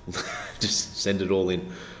 Just send it all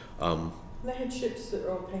in. They had ships that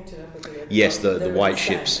were all painted up again. Yes, the white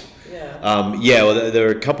ships. Yeah. Well, there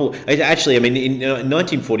were a couple. Actually, I mean, in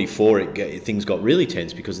 1944, things got really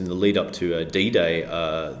tense because in the lead up to D-Day,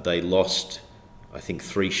 they lost, I think,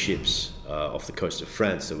 3 ships off the coast of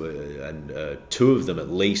France. And 2 of them at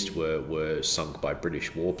least were sunk by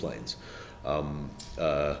British warplanes. And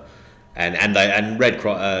Red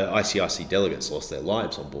Cross ICRC delegates lost their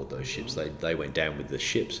lives on board those ships. They went down with the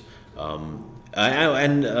ships.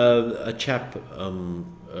 And a chap,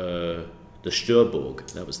 the Sterborg,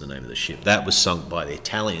 that was the name of the ship, that was sunk by the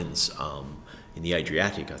Italians in the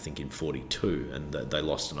Adriatic, I think, in 1942, and they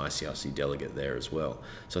lost an ICRC delegate there as well.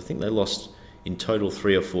 So I think they lost in total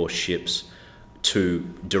 3 or 4 ships to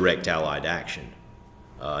direct Allied action,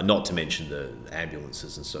 not to mention the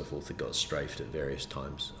ambulances and so forth that got strafed at various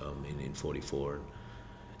times in 1944. And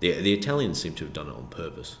the Italians seem to have done it on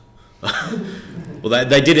purpose. Well,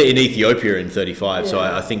 they did it in Ethiopia in 1935, so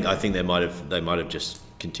I think they might have just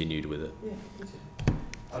continued with it. Yeah,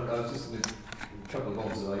 I was just a couple of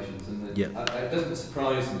observations, and it doesn't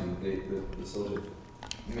surprise me the sort of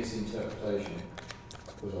misinterpretation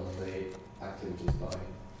put on the activities by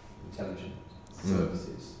intelligence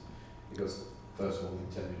services, because first of all,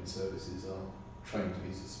 intelligence services are trained to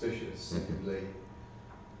be suspicious. Secondly,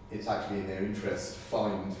 it's actually in their interest to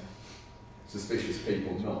find suspicious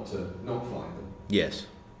people, not find them. Yes.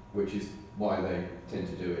 Which is why they tend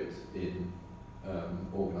to do it in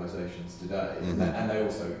organisations today, and they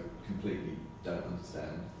also completely don't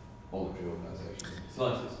understand voluntary organisations in the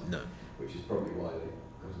slightest. No. Which is probably why they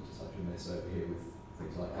got into such a mess over here with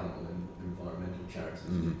things like animal and environmental charities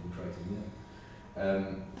infiltrating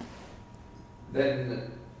them.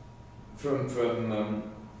 Then, from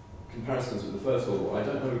comparisons with the First World War, I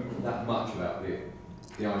don't know that much about the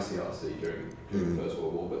ICRC during the First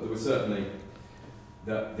World War, but there were certainly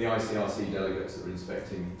the ICRC delegates that were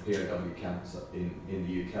inspecting POW camps in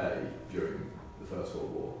the UK during the First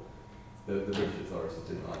World War. The British authorities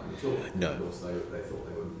didn't like them at all. No. Of course, they thought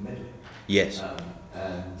they were meddling. Yes.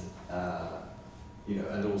 And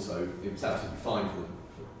also it was absolutely fine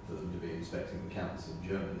for them to be inspecting the camps in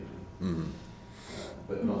Germany,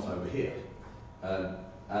 but not over here.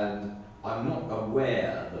 And I'm not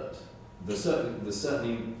aware that there's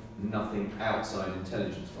certainly nothing outside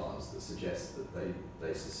intelligence files that suggests that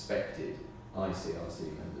they suspected ICRC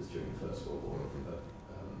members during the First World War of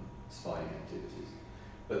spying activities.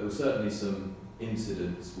 But there were certainly some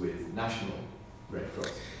incidents with national Red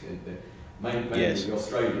Cross, mainly the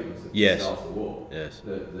Australians at the start of the war. Yes.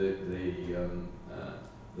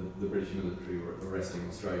 The British military were arresting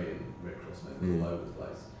Australian Red Cross members all over the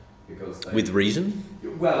place because they, with reason.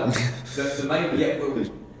 Well,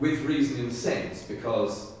 with reason in a sense,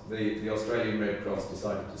 because the Australian Red Cross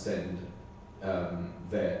decided to send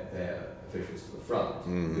their officials to the front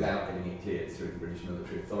without getting it cleared through the British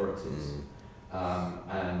military authorities,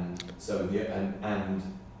 and so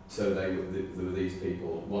there were these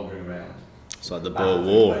people wandering around. It's like the Boer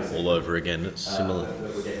War all over again. It's similar.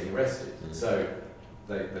 That were getting arrested. So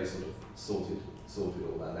they sort of sorted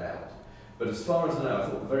all that out. But as far as I know, I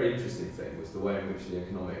thought the very interesting thing was the way in which the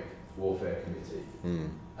Economic Warfare Committee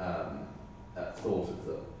thought of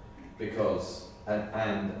them, because,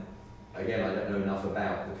 and again, I don't know enough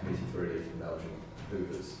about the Committee for Relief in Belgium,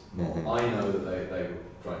 Hoovers. I know that they were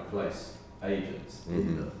trying to place agents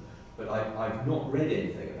in them, but I've not read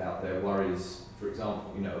anything about their worries, for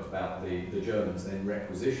example, you know, about the Germans then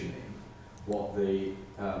requisitioning what the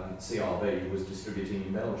CRB was distributing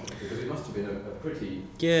in Belgium, because it must have been a pretty,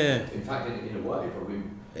 in fact, in a way, probably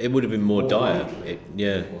it would have been more dire. than it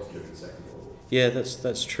was during the Second World War. Yeah,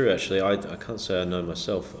 that's true. Actually, I can't say I know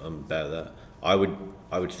myself about that. I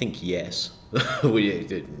would think yes.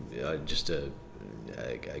 Just a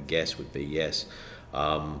guess would be yes.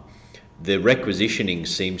 The requisitioning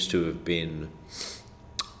seems to have been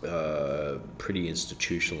pretty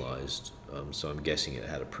institutionalized, so I'm guessing it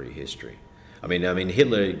had a prehistory. I mean,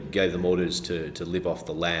 Hitler gave them orders to live off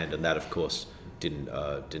the land, and that, of course, didn't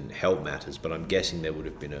help matters. But I'm guessing there would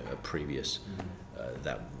have been a previous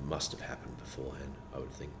that must have happened beforehand, I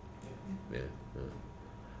would think.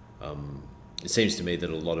 It seems to me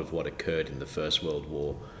that a lot of what occurred in the First World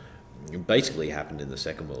War basically happened in the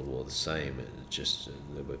Second World War. The same, just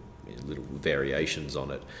there were little variations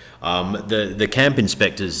on it. The camp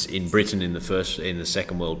inspectors in Britain in the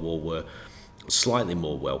Second World War were slightly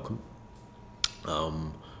more welcome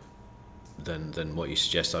than what you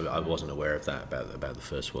suggest. I wasn't aware of that about the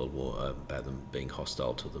First World War, about them being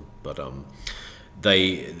hostile to them. But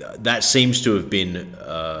that seems to have been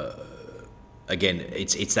again.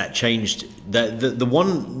 It's that changed.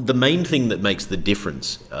 The main thing that makes the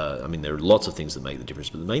difference. I mean, there are lots of things that make the difference,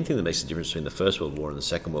 but the main thing that makes the difference between the First World War and the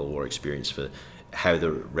Second World War experience for how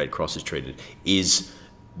the Red Cross is treated is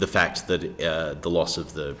the fact that the loss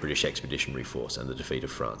of the British Expeditionary Force and the defeat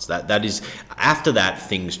of France. That is, after that,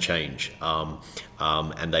 things change,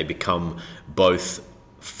 and they become both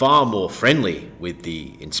far more friendly with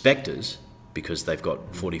the inspectors, because they've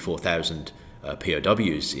got 44,000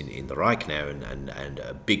 POWs in the Reich now, and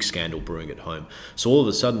a big scandal brewing at home. So all of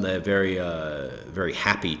a sudden they're very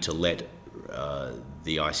happy to let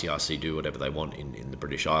the ICRC do whatever they want in the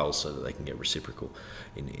British Isles, so that they can get reciprocal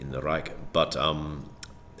in the Reich. But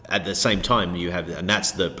at the same time, you have, and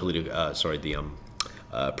that's the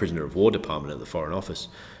prisoner of war department at the Foreign Office,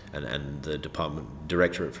 and the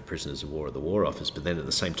Directorate for Prisoners of War at the War Office. But then at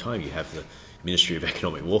the same time, you have the Ministry of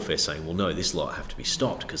Economic Warfare saying, well, no, this lot have to be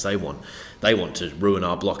stopped because they want to ruin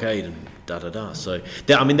our blockade and da-da-da. So,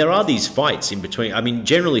 there are these fights in between. I mean,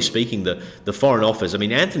 generally speaking, the Foreign Office, I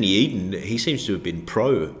mean, Anthony Eden, he seems to have been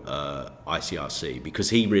pro-ICRC because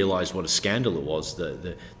he realised what a scandal it was,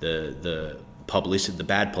 the publicity, the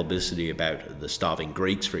bad publicity about the starving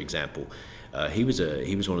Greeks, for example. He was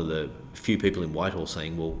one of the few people in Whitehall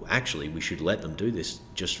saying, well, actually, we should let them do this,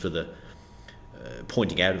 just for the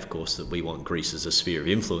pointing out, of course, that we want Greece as a sphere of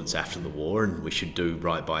influence after the war, and we should do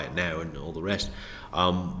right by it now, and all the rest.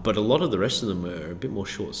 But a lot of the rest of them are a bit more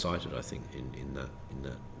short-sighted, I think, in that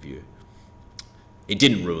view. It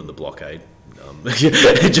didn't ruin the blockade.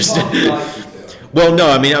 Just well, no,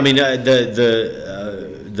 I mean,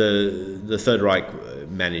 the Third Reich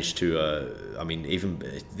managed to.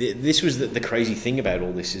 This was the crazy thing about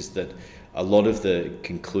all this, is that a lot of the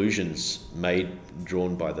conclusions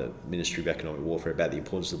drawn by the Ministry of Economic Warfare about the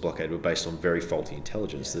importance of the blockade were based on very faulty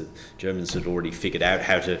intelligence. The Germans had already figured out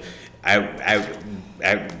how to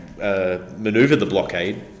maneuver the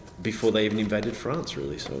blockade before they even invaded France,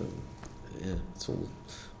 really. So, yeah, it's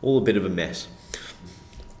all a bit of a mess.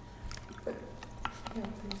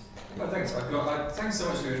 Well, thanks. Thanks so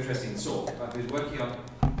much for your interesting talk. I've been working on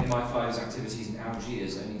MI5's activities in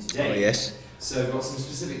Algiers only today. Oh, yes. So I've got some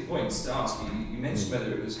specific points to ask you. You mentioned whether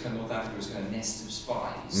it was kind of North Africa was kind of a nest of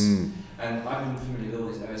spies. And I've been familiar with all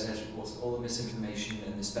these OSS reports, all the misinformation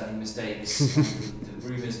and the spelling mistakes, and the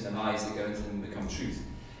rumours and the lies that go into them become truth.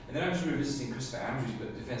 And then I was revisiting Christopher Andrews'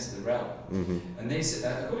 book, Defence of the Realm. And they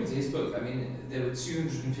said, according to his book, there were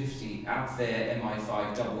 250 out there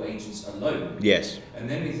MI5 double agents alone. Yes. And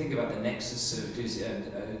then we think about the nexus of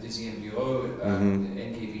Deuxième Bureau,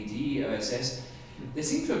 NKVD, OSS. There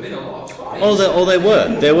seemed to have been a lot of spies.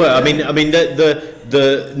 There were.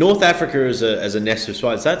 The North Africa as a nest of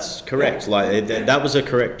spies. That's correct. Yeah. That was a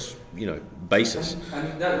correct, basis.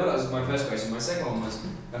 And that was my first question. My second one was,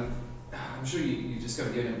 I'm sure you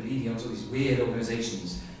discovered you ended up leading onto all these weird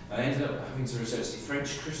organisations. I ended up having to research the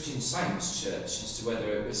French Christian Science Church as to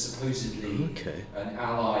whether it was supposedly an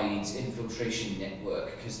Allied infiltration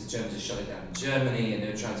network, because the Germans had shut it down in Germany and they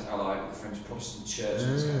were trying to ally with the French Protestant Church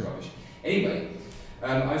and this kind of rubbish. Anyway,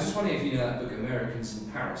 I was just wondering if you know that book Americans in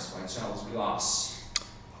Paris by Charles Glass.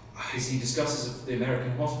 I because he discusses the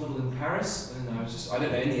American hospital in Paris, and I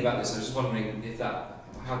don't know anything about this. I was just wondering if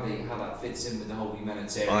how that fits in with the whole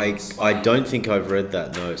humanitarian. I don't think I've read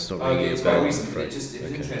that. No, it's not really it's about. quite recent, but it was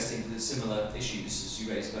interesting for the similar issues as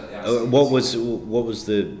you raised about the. What was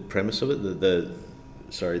the premise of it?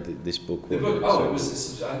 This book. The book. Oh, it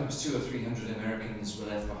was. I think it was 200 or 300 Americans were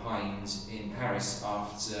left behind in Paris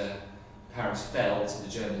after Paris fell to the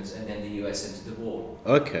Germans, and then the US entered the war.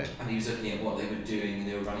 Okay. And he was looking at what they were doing, and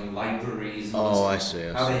they were running libraries. And I see.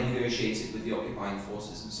 how they negotiated with the occupying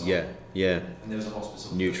forces and so on. Yeah. And there was a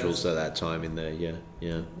hospital. Neutrals at that time in there.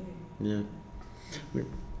 Yeah. Can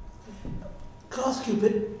I ask you a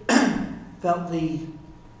bit about the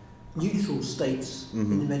neutral states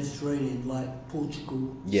in the Mediterranean, like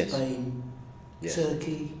Portugal, Spain,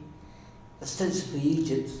 Turkey, ostensibly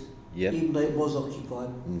Egypt, even though it was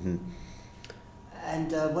occupied.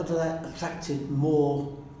 And whether that attracted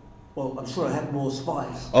more, well, I'm sure it had more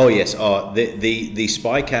spies. Oh yes, the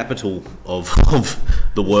spy capital of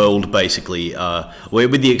the world, basically,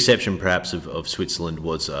 with the exception perhaps of Switzerland,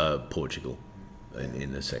 was Portugal.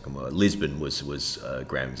 In the Second World, Lisbon was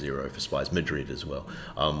ground zero for spies. Madrid as well.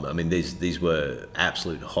 I mean, these were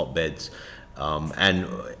absolute hotbeds. And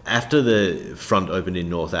after the front opened in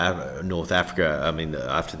North Africa, I mean,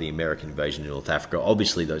 after the American invasion in North Africa,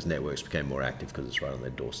 obviously those networks became more active because it's right on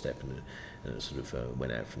their doorstep, and it sort of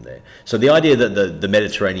went out from there. So the idea that the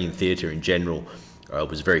Mediterranean theatre in general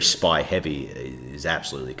was very spy heavy is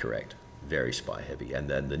absolutely correct. Very spy heavy, and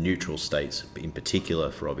then the neutral states, in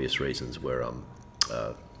particular, for obvious reasons, were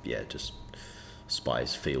just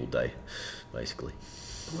spies' field day, basically.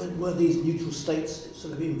 Were these neutral states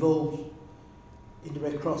sort of involved in the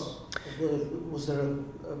Red Cross? Was there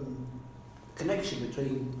a connection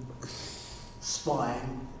between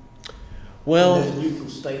spying in those neutral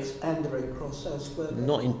states and the Red Cross elsewhere?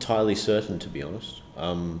 Not entirely certain, to be honest.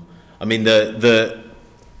 I mean, the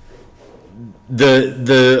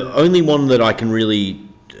only one that I can really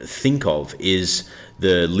think of is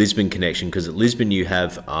the Lisbon connection, because at Lisbon you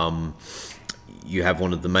have one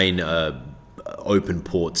of the main open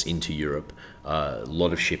ports into Europe. A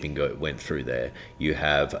lot of shipping went through there. You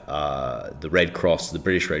have the Red Cross, the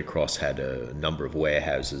British Red Cross had a number of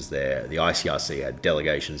warehouses there. The ICRC had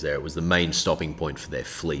delegations there. It was the main stopping point for their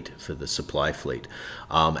fleet, for the supply fleet.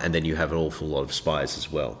 And then you have an awful lot of spies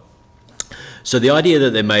as well. So the idea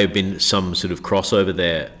that there may have been some sort of crossover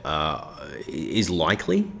there is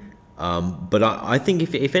likely. But I think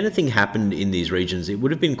if anything happened in these regions, it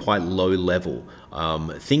would have been quite low level.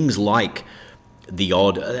 Things like the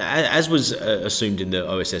odd, as was assumed in the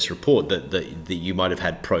OSS report, that you might have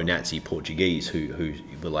had pro-Nazi Portuguese who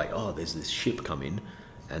were like, oh, there's this ship coming,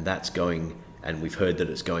 and that's going, and we've heard that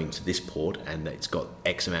it's going to this port, and that it's got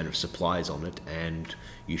X amount of supplies on it, and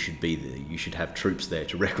you should have troops there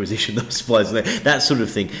to requisition those supplies there. That sort of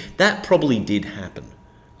thing. That probably did happen,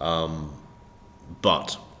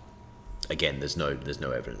 but again, there's no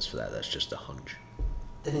evidence for that. That's just a hunch.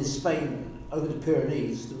 Then in Spain, over the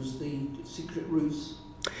Pyrenees, there was the secret routes.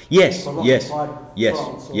 Yes, from yes,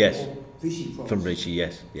 France or Vichy France. From Vichy,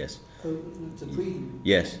 yes.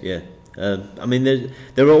 Yes, yeah. I mean,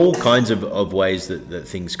 there are all kinds of ways that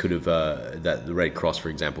things could have, that the Red Cross, for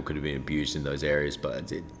example, could have been abused in those areas,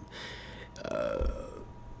 but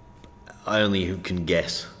I only can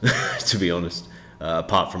guess, to be honest.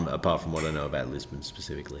 Apart from what I know about Lisbon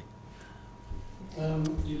specifically.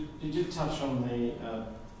 You did touch on the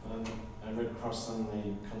Red Cross and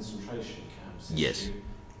the concentration camps. Yes.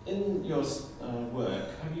 In your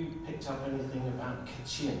work, have you picked up anything about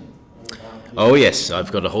Katyn? Oh yes,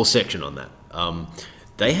 I've got a whole section on that.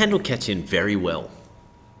 They handled Katyn very well,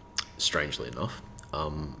 strangely enough.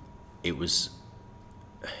 It was...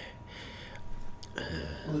 well,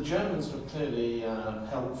 the Germans were clearly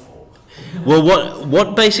helpful. Well,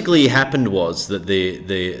 what basically happened was that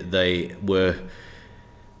they were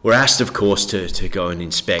asked, of course, to go and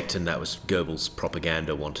inspect, and that was Goebbels'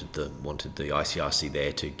 propaganda wanted the ICRC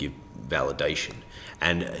there to give validation,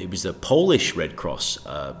 and it was the Polish Red Cross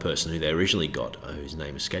person who they originally got, whose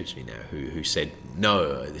name escapes me now, who said,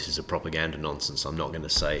 no, this is a propaganda nonsense. I'm not going to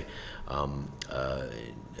say, and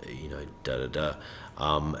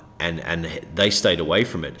they stayed away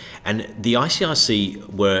from it. And the ICRC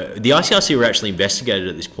were actually investigated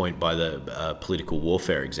at this point by the political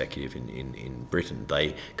warfare executive in Britain.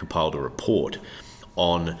 They compiled a report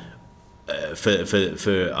on for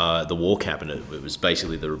the war cabinet. It was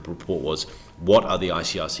basically, the report was, what are the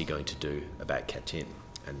ICRC going to do about Katyn,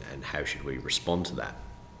 and how should we respond to that?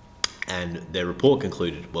 And their report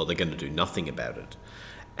concluded, well, they're going to do nothing about it.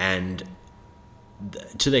 And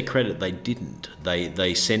to their credit, they didn't.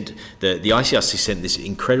 They sent the ICRC sent this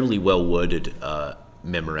incredibly well worded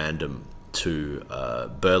memorandum to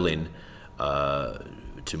Berlin,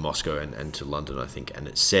 to Moscow, and to London, I think, and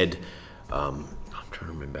it said, I'm trying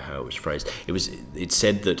to remember how it was phrased. It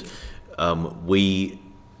said that we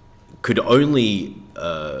could only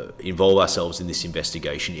involve ourselves in this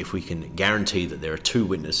investigation if we can guarantee that there are 2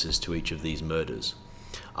 witnesses to each of these murders,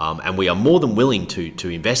 and we are more than willing to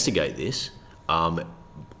investigate this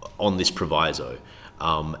on this proviso.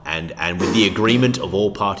 And with the agreement of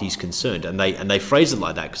all parties concerned, and they phrased it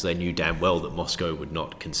like that because they knew damn well that Moscow would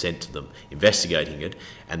not consent to them investigating it,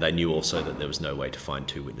 and they knew also that there was no way to find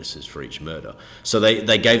 2 witnesses for each murder. So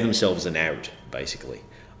they gave themselves an out, basically,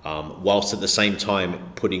 whilst at the same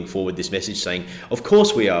time putting forward this message saying, of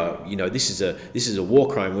course we are, you know, this is a war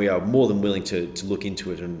crime. We are more than willing to look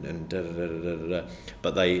into it and da da da da da da.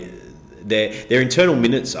 But their internal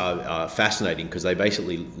minutes are fascinating because they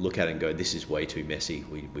basically look at it and go, this is way too messy,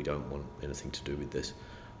 we don't want anything to do with this.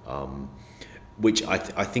 Which I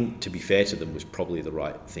think, to be fair to them, was probably the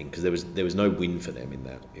right thing, because there was no win for them in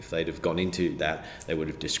that. If they'd have gone into that, they would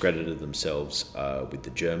have discredited themselves with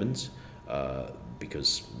the Germans,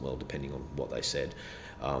 because, well, depending on what they said,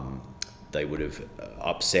 they would have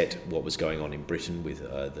upset what was going on in Britain with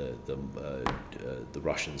the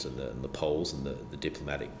Russians and the Poles and the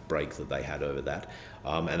diplomatic break that they had over that,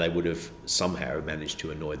 and they would have somehow managed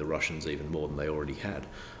to annoy the Russians even more than they already had.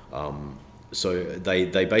 So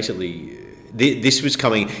they basically, this was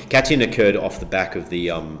coming. Katyn occurred off the back of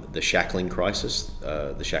the shackling crisis,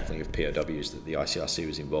 the shackling of POWs that the ICRC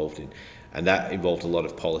was involved in, and that involved a lot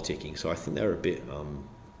of politicking. So I think they were a bit,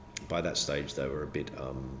 by that stage, they were a bit.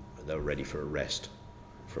 They were ready for arrest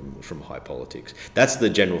from high politics. That's the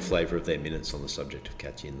general flavour of their minutes on the subject of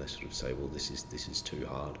Katyn. They sort of say, well, this is too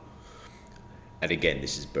hard. And again,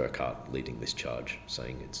 this is Burkhardt leading this charge,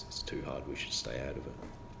 saying it's too hard, we should stay out of it.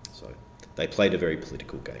 So they played a very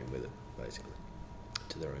political game with it, basically,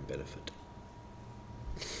 to their own benefit.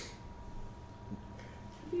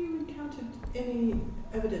 Have you encountered any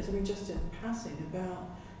evidence, I mean, just in passing,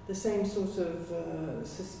 about the same sort of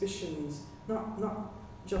suspicions, not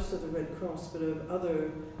just of the Red Cross, but of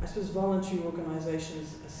other, I suppose, voluntary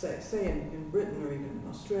organisations, say in Britain or even in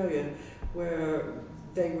Australia, where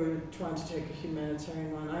they were trying to take a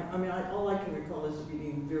humanitarian line? I mean, all I can recall is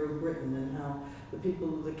reading Bureau of Britain and how the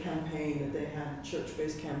people of the campaign that they had,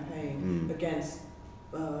 church-based campaign against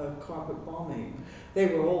carpet bombing, they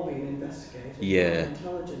were all being investigated by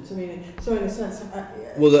intelligence. I mean, so in a sense...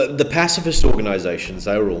 well, the pacifist organisations,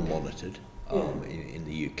 they were all monitored in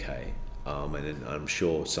the UK. And I'm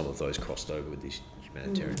sure some of those crossed over with these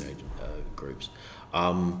humanitarian groups.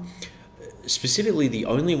 Specifically, the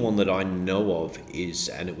only one that I know of is,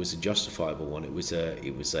 and it was a justifiable one. It was a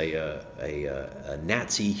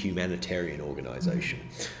Nazi humanitarian organisation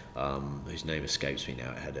whose name escapes me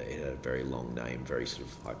now. It had a very long name, very sort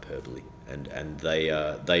of hyperbole, and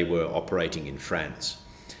they were operating in France,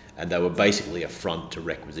 and they were basically a front to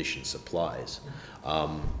requisition supplies,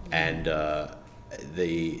 and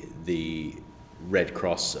the Red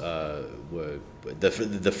Cross were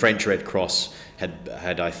the French Red Cross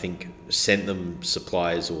had I think sent them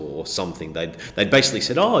supplies or something. They'd basically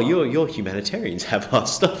said, "Oh, your humanitarians have our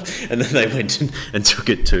stuff," and then they went and took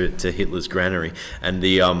it to Hitler's granary. And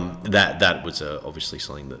the that was obviously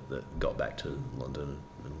something that got back to London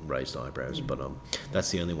and raised eyebrows. But that's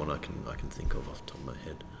the only one I can think of off the top of my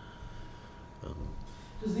head.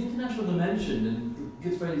 Does the international dimension, and it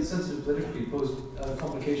gets very sensitive politically, pose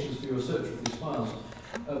complications for your research with these files?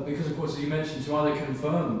 Because, of course, as you mentioned, to either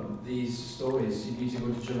confirm these stories, you need to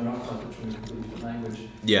go to German archives, which are in a completely different language.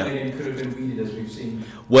 Yeah. And again, could have been weeded, as we've seen.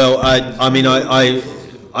 Well,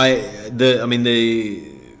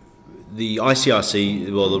 the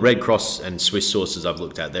ICRC, well, the Red Cross and Swiss sources I've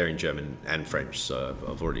looked at, they're in German and French, so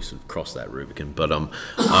I've already sort of crossed that Rubicon. But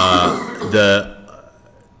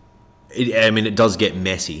it does get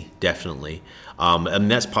messy, definitely.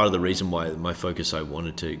 And that's part of the reason why my focus, I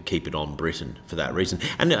wanted to keep it on Britain for that reason.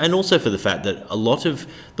 And also for the fact that a lot of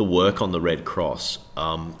the work on the Red Cross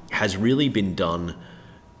has really been done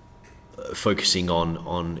focusing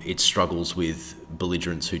on its struggles with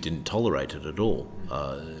belligerents who didn't tolerate it at all.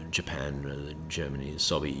 Japan, Germany, the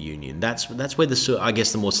Soviet Union. That's where I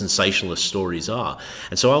guess the more sensationalist stories are.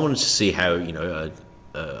 And so I wanted to see how,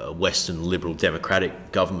 a Western liberal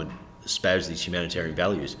democratic government espoused these humanitarian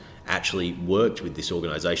values actually worked with this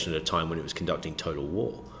organisation at a time when it was conducting total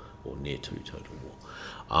war, or near to total war.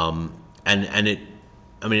 And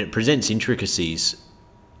it presents intricacies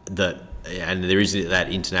and there is that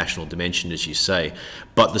international dimension, as you say,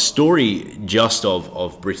 but the story just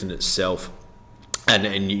of Britain itself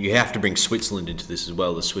And you have to bring Switzerland into this as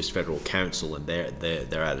well, the Swiss Federal Council and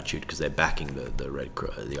their attitude, because they're backing the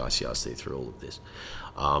ICRC through all of this.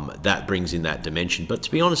 That brings in that dimension. But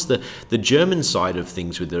to be honest, the German side of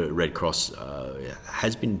things with the Red Cross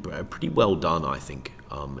has been pretty well done, I think,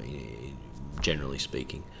 generally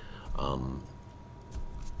speaking.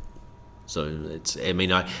 So it's, I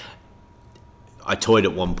mean, I toyed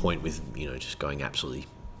at one point with, you know, just going absolutely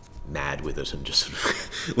mad with it and just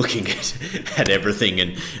looking at everything,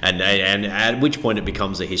 and at which point it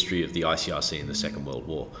becomes a history of the ICRC in the Second World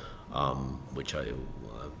War, which I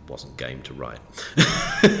wasn't game to write.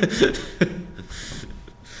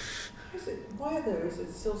 Why is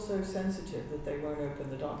it still so sensitive that they won't open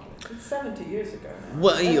the documents? It's 70 years ago now.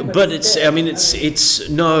 Well, but it's, I mean,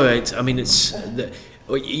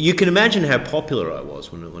 you can imagine how popular I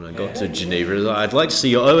was when I got to Geneva. I'd like to see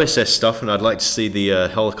your OSS stuff, and I'd like to see the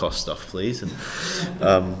Holocaust stuff, please. And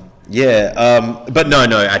but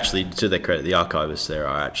no, actually, to their credit, the archivists there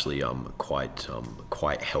are actually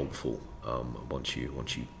quite helpful once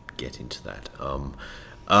you get into that.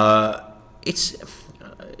 It's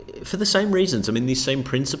for the same reasons. I mean, these same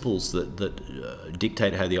principles that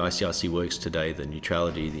dictate how the ICRC works today, the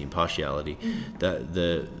neutrality, the impartiality,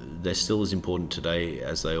 they're still as important today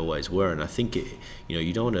as they always were. And I think,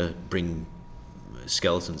 you don't want to bring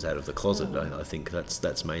skeletons out of the closet. I think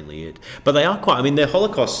that's mainly it. But they are quite, I mean, their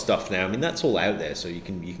Holocaust stuff now, I mean, that's all out there. So you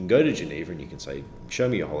can go to Geneva and you can say, show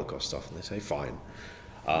me your Holocaust stuff. And they say, fine.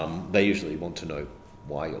 They usually want to know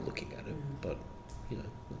why you're looking at it. But,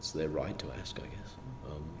 it's their right to ask, I guess.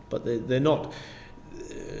 But they're not,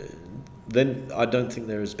 then I don't think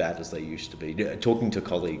they're as bad as they used to be. Talking to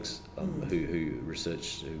colleagues who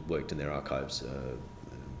researched, who worked in their archives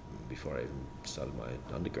before I even started my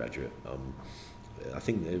undergraduate, I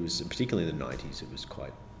think it was, particularly in the 90s, it was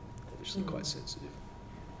obviously quite sensitive.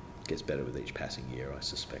 It gets better with each passing year, I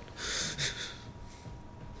suspect.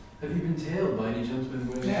 Have you been tailed by any gentlemen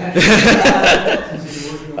wearing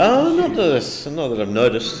Oh, not that I've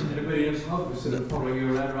noticed. Anybody else sort of following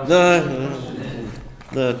you around?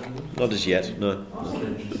 No, not as yet, no. Know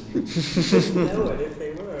it if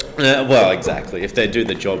they were. Well, exactly. If they do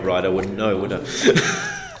the job right, I wouldn't know, would I?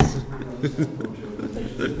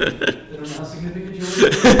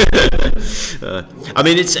 I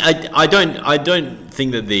mean, I don't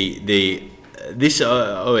think that this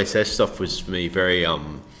OSS stuff was for me very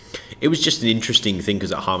it was just an interesting thing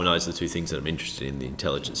because it harmonised the two things that I'm interested in, the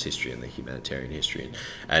intelligence history and the humanitarian history,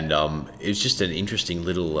 and it was just an interesting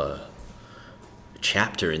little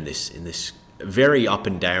chapter in this very up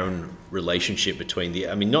and down relationship between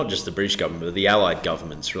not just the British government, but the Allied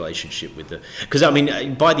government's relationship with because I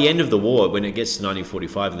mean, by the end of the war, when it gets to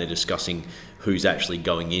 1945 and they're discussing who's actually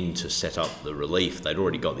going in to set up the relief, they'd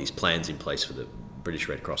already got these plans in place for the British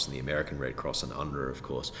Red Cross and the American Red Cross and UNRWA, of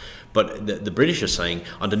course. But the British are saying,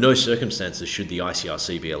 under no circumstances should the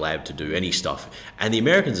ICRC be allowed to do any stuff. And the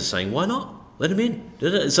Americans are saying, why not? Let them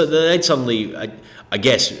in. So they'd suddenly, I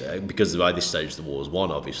guess, because by this stage the war was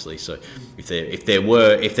won, obviously. So if there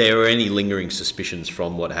were any lingering suspicions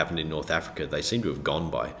from what happened in North Africa, they seem to have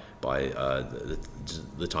gone by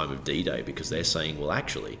the time of D-Day, because they're saying, well,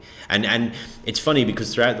 actually, and it's funny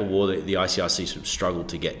because throughout the war the ICRC sort of struggled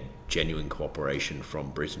to get genuine cooperation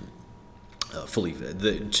from Britain, fully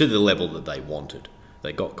to the level that they wanted.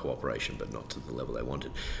 They got cooperation, but not to the level they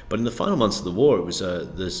wanted. But in the final months of the war, it was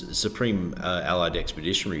the Supreme Allied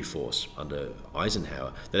Expeditionary Force under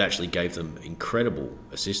Eisenhower that actually gave them incredible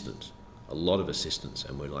assistance, a lot of assistance.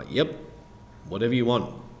 And we're like, yep, whatever you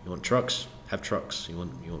want. You want trucks? Have trucks. You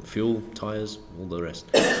want fuel, tires, all the rest.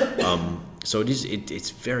 So it's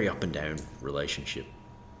very up and down relationship.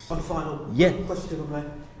 One final question, if I may.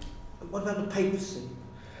 What about the papacy?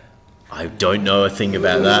 I don't know a thing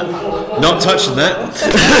about that. Not touching that.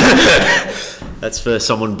 That's for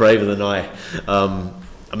someone braver than I.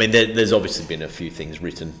 I mean, there's obviously been a few things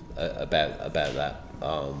written about that,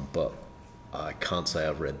 but I can't say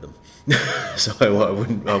I've read them, so I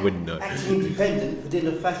wouldn't know. Acting independent within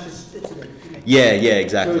a fascist Italy. Yeah,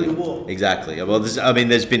 exactly. During the war. Exactly. Well,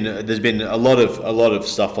 there's been a lot of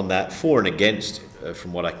stuff on that, for and against,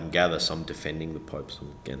 from what I can gather. Some defending the popes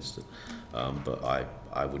and against it, but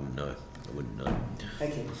I wouldn't know. I wouldn't know.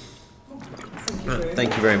 Thank you.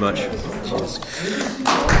 Thank you very much. Cheers.